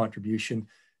know, our contribution.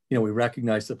 You know, we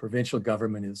recognize the provincial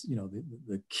government is, you know,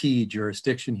 the key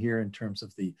jurisdiction here in terms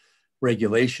of the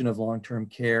regulation of long-term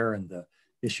care and the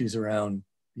issues around,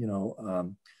 you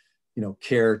know,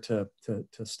 care to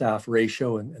staff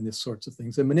ratio and this sorts of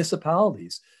things. And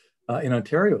municipalities, in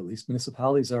Ontario at least,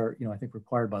 municipalities are, you know, I think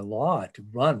required by law to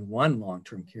run one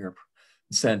long-term care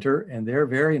center, and they're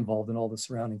very involved in all the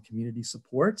surrounding community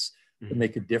supports that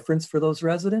make a difference for those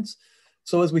residents.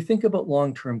 So as we think about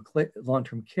long-term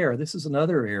care, this is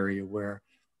another area where,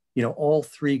 you know, all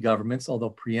three governments, although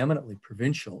preeminently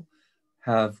provincial,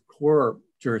 have core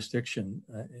jurisdiction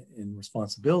and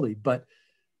responsibility. But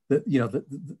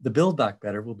the Build Back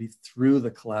Better will be through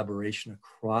the collaboration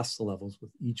across the levels,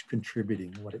 with each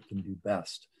contributing what it can do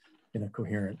best in a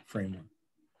coherent framework.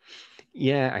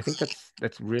 Yeah, I think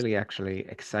that's really actually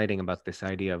exciting about this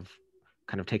idea of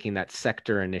kind of taking that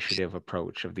sector initiative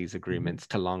approach of these agreements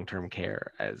to long-term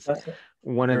care as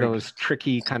one of those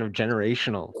tricky kind of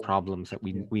generational problems that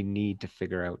we need to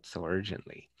figure out so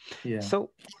urgently. Yeah.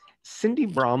 So Cindy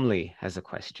Bromley has a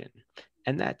question,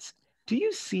 and that's, do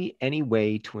you see any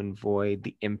way to avoid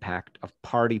the impact of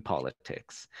party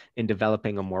politics in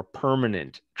developing a more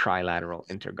permanent trilateral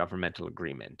intergovernmental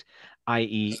agreement,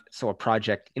 i.e., so a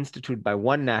project instituted by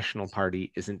one national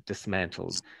party isn't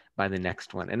dismantled by the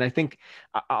next one? And I think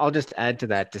I'll just add to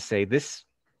that to say this,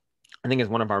 I think, is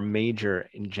one of our major,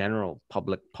 in general,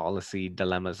 public policy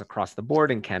dilemmas across the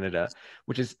board in Canada,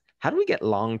 which is, how do we get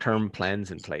long-term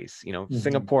plans in place? You know,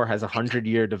 Singapore has a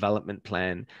 100-year development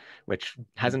plan, which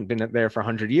hasn't been there for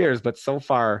 100 years, but so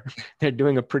far they're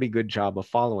doing a pretty good job of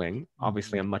following,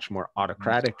 obviously a much more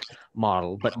autocratic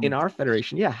model. But in our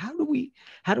federation, yeah, how do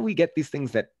we get these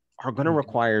things that are going to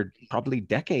require probably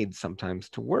decades sometimes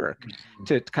to work,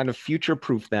 to kind of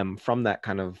future-proof them from that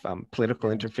kind of political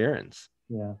interference?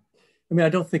 Yeah. I mean, I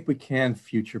don't think we can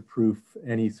future-proof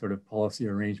any sort of policy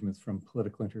arrangements from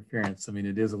political interference. I mean,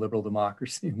 it is a liberal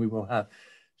democracy, and we will have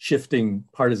shifting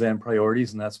partisan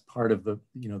priorities, and that's part of the,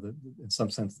 you know, in some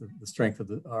sense, the strength of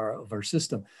our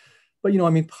system. But, you know,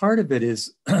 I mean, part of it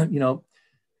is, you know,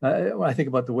 when I think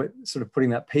about the way, sort of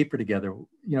putting that paper together,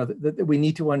 you know, that we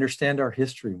need to understand our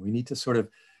history. We need to sort of,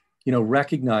 you know,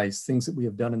 recognize things that we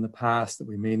have done in the past that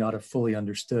we may not have fully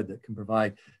understood, that can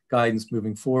provide guidance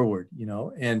moving forward, you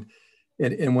know.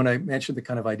 And when I mentioned the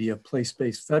kind of idea of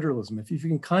place-based federalism, if you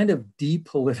can kind of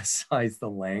depoliticize the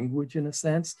language in a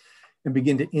sense and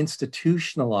begin to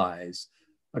institutionalize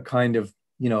a kind of,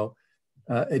 you know,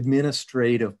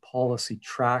 administrative policy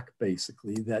track,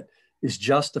 basically, that is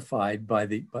justified by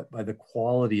the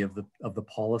quality of the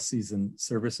policies and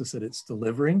services that it's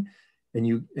delivering, and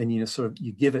you know, sort of,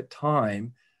 you give it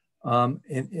time, and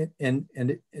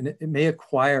it may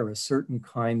acquire a certain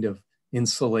kind of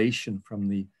insulation from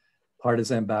the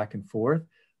partisan back and forth.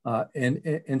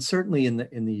 And certainly in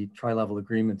the tri-level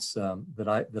agreements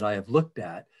that I have looked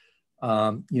at,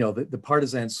 the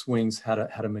partisan swings had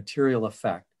a material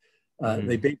effect.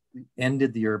 They basically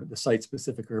ended the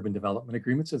site-specific urban development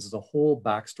agreements. There's a whole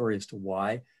backstory as to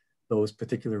why those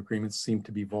particular agreements seem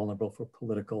to be vulnerable for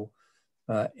political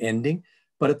ending.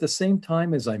 But at the same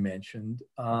time, as I mentioned,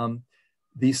 the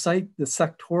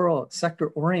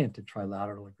sector-oriented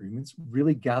trilateral agreements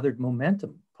really gathered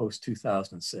momentum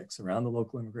post-2006 around the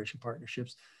local immigration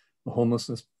partnerships. The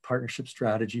homelessness partnership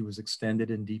strategy was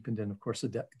extended and deepened, and of course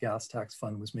the gas tax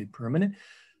fund was made permanent.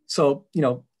 So,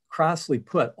 crassly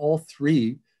put, all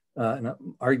three, and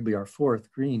arguably our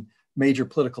fourth, Green, major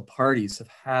political parties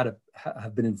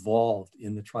have been involved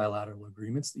in the trilateral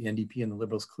agreements. The NDP and the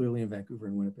Liberals clearly in Vancouver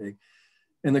and Winnipeg,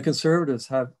 and the Conservatives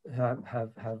have had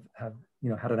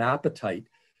an appetite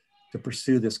to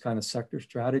pursue this kind of sector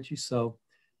strategy. So,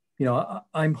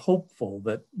 I'm hopeful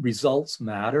that results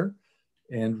matter,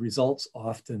 and results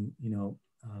often,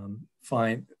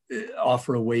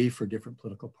 offer a way for different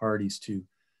political parties to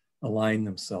align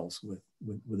themselves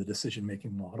with a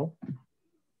decision-making model.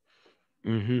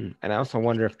 And I also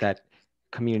wonder if that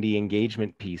community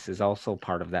engagement piece is also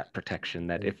part of that protection,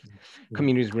 that if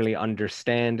communities really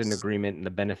understand an agreement and the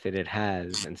benefit it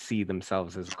has and see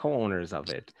themselves as co-owners of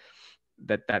it,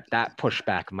 that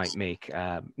pushback might make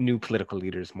new political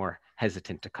leaders more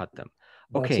hesitant to cut them.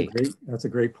 Okay. That's a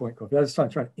great point, Kofi. I was trying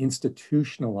to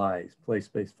institutionalize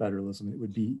place-based federalism. It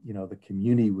would be, the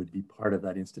community would be part of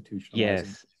that institutionalizing.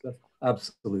 Yes.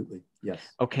 Absolutely. Yes.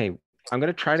 Okay. I'm going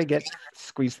to try to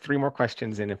squeeze 3 more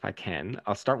questions in if I can.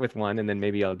 I'll start with one and then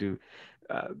maybe I'll do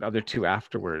the other 2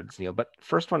 afterwards, Neil. But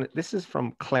first one, this is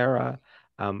from Clara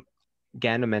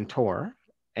Ganamentor,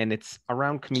 and it's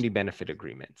around community benefit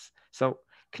agreements. So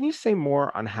can you say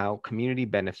more on how community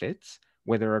benefits,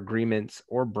 whether agreements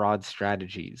or broad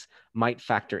strategies, might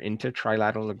factor into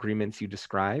trilateral agreements you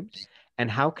described? And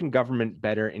how can government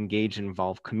better engage and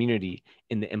involve community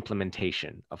in the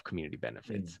implementation of community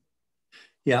benefits?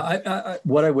 Yeah,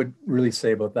 what I would really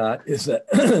say about that is that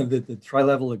the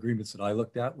tri-level agreements that I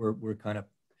looked at were kind of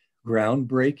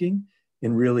groundbreaking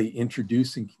in really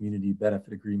introducing community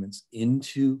benefit agreements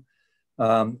into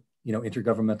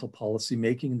intergovernmental policy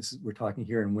making. We're talking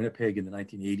here in Winnipeg in the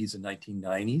 1980s and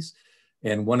 1990s.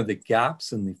 And one of the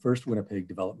gaps in the first Winnipeg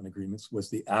development agreements was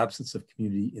the absence of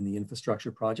community in the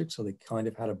infrastructure project. So they kind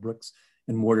of had a bricks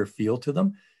and mortar feel to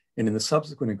them. And in the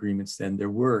subsequent agreements, then there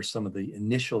were some of the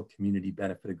initial community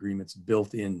benefit agreements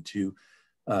built into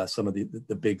some of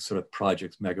the big sort of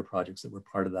projects, mega projects that were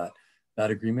part of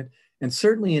that agreement. And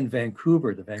certainly in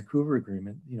Vancouver, the Vancouver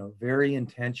agreement, very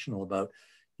intentional about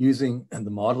using the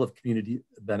model of community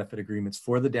benefit agreements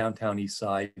for the downtown east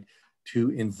side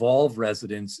to involve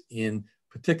residents in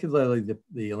particularly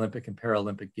the Olympic and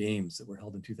Paralympic Games that were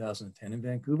held in 2010 in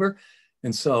Vancouver.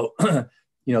 And so,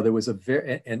 there was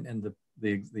the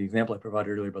example I provided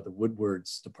earlier about the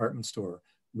Woodward's department store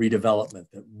redevelopment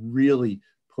that really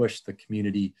pushed the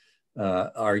community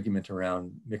argument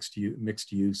around mixed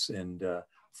use and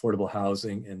affordable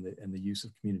housing and the use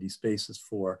of community spaces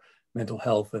for mental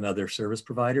health and other service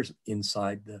providers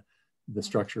inside the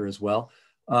structure as well.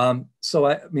 So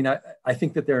I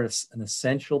think that they're an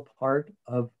essential part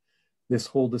of this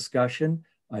whole discussion.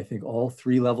 I think all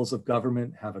 3 levels of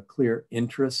government have a clear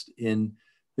interest in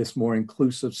this more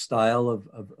inclusive style of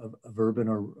urban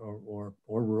or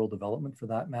rural development, for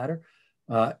that matter,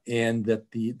 and that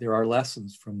there are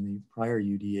lessons from the prior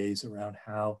UDAs around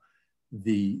how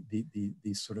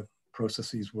these sort of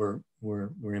processes were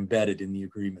embedded in the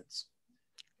agreements.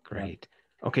 Great.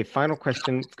 Okay, final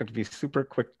question. It's going to be a super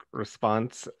quick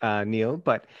response, Neil,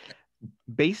 but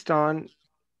based on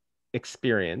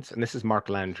experience, and this is Mark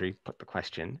Landry put the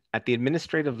question, at the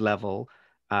administrative level,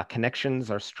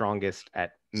 connections are strongest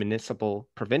at municipal,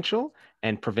 provincial,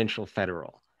 and provincial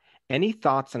federal. Any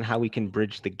thoughts on how we can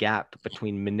bridge the gap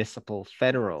between municipal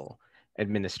federal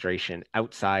administration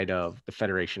outside of the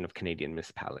Federation of Canadian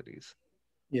Municipalities?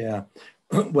 Yeah,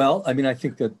 well, I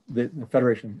think that the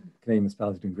Federation of Canadian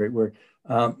Municipalities is doing great work,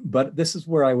 but this is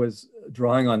where I was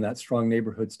drawing on that Strong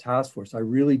Neighborhoods Task Force. I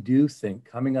really do think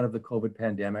coming out of the COVID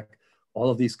pandemic, all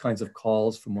of these kinds of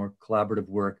calls for more collaborative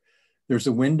work, there's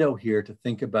a window here to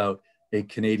think about a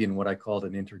Canadian, what I called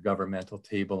an intergovernmental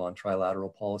table on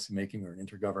trilateral policymaking, or an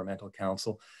intergovernmental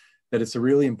council, that it's a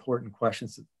really important question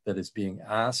that is being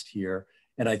asked here.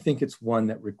 And I think it's one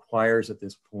that requires at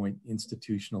this point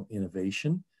institutional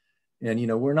innovation. And,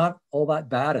 we're not all that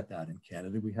bad at that in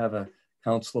Canada. We have a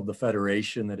Council of the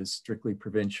Federation that is strictly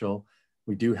provincial.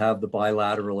 We do have the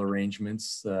bilateral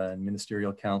arrangements and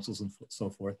ministerial councils and so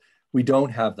forth. We don't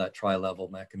have that tri-level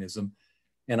mechanism.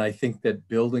 And I think that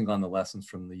building on the lessons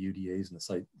from the UDAs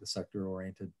and the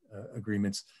sector-oriented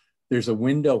agreements, there's a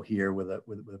window here with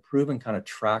a proven kind of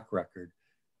track record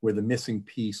where the missing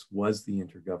piece was the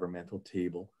intergovernmental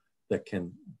table that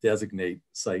can designate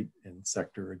site and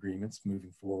sector agreements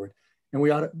moving forward. And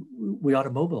we ought to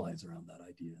mobilize around that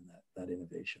idea and that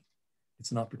innovation.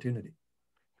 It's an opportunity.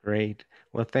 Great.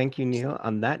 Well, thank you, Neil.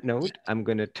 On that note, I'm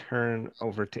going to turn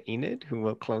over to Enid, who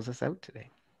will close us out today.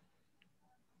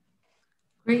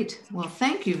 Great. Well,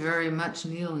 thank you very much,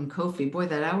 Neil and Kofi. Boy,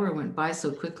 that hour went by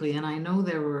so quickly, and I know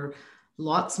there were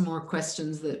lots more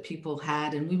questions that people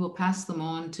had, and we will pass them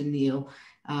on to Neil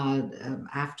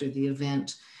after the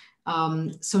event.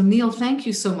 So Neil, thank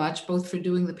you so much, both for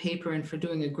doing the paper and for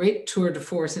doing a great tour de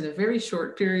force in a very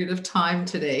short period of time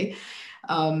today.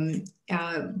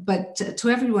 But to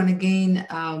everyone again,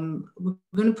 we're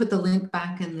going to put the link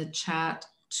back in the chat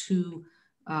to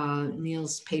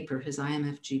Neil's paper, his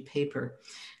IMFG paper.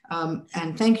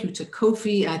 And thank you to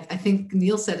Kofi. I think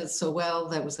Neil said it so well.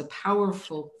 That was a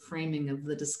powerful framing of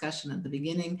the discussion at the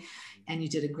beginning, and you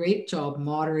did a great job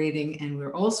moderating. And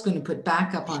we're also going to put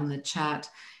back up on the chat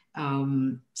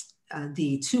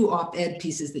the two op-ed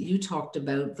pieces that you talked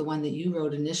about, the one that you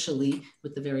wrote initially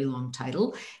with the very long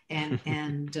title,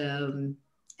 and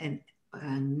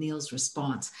Neil's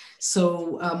response.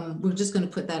 So we're just going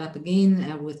to put that up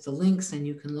again with the links, and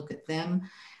you can look at them.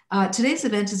 Today's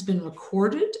event has been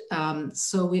recorded,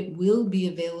 so it will be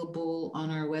available on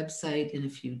our website in a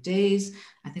few days.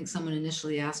 I think someone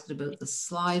initially asked about the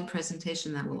slide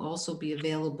presentation. That will also be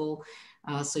available.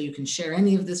 So you can share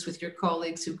any of this with your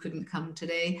colleagues who couldn't come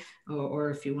today, or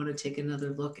if you want to take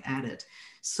another look at it.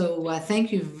 So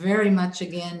thank you very much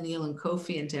again, Neil and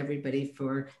Kofi, and to everybody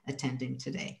for attending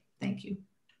today. Thank you.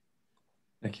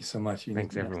 Thank you so much.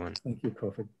 Thanks, everyone. Thank you,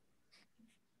 Kofi.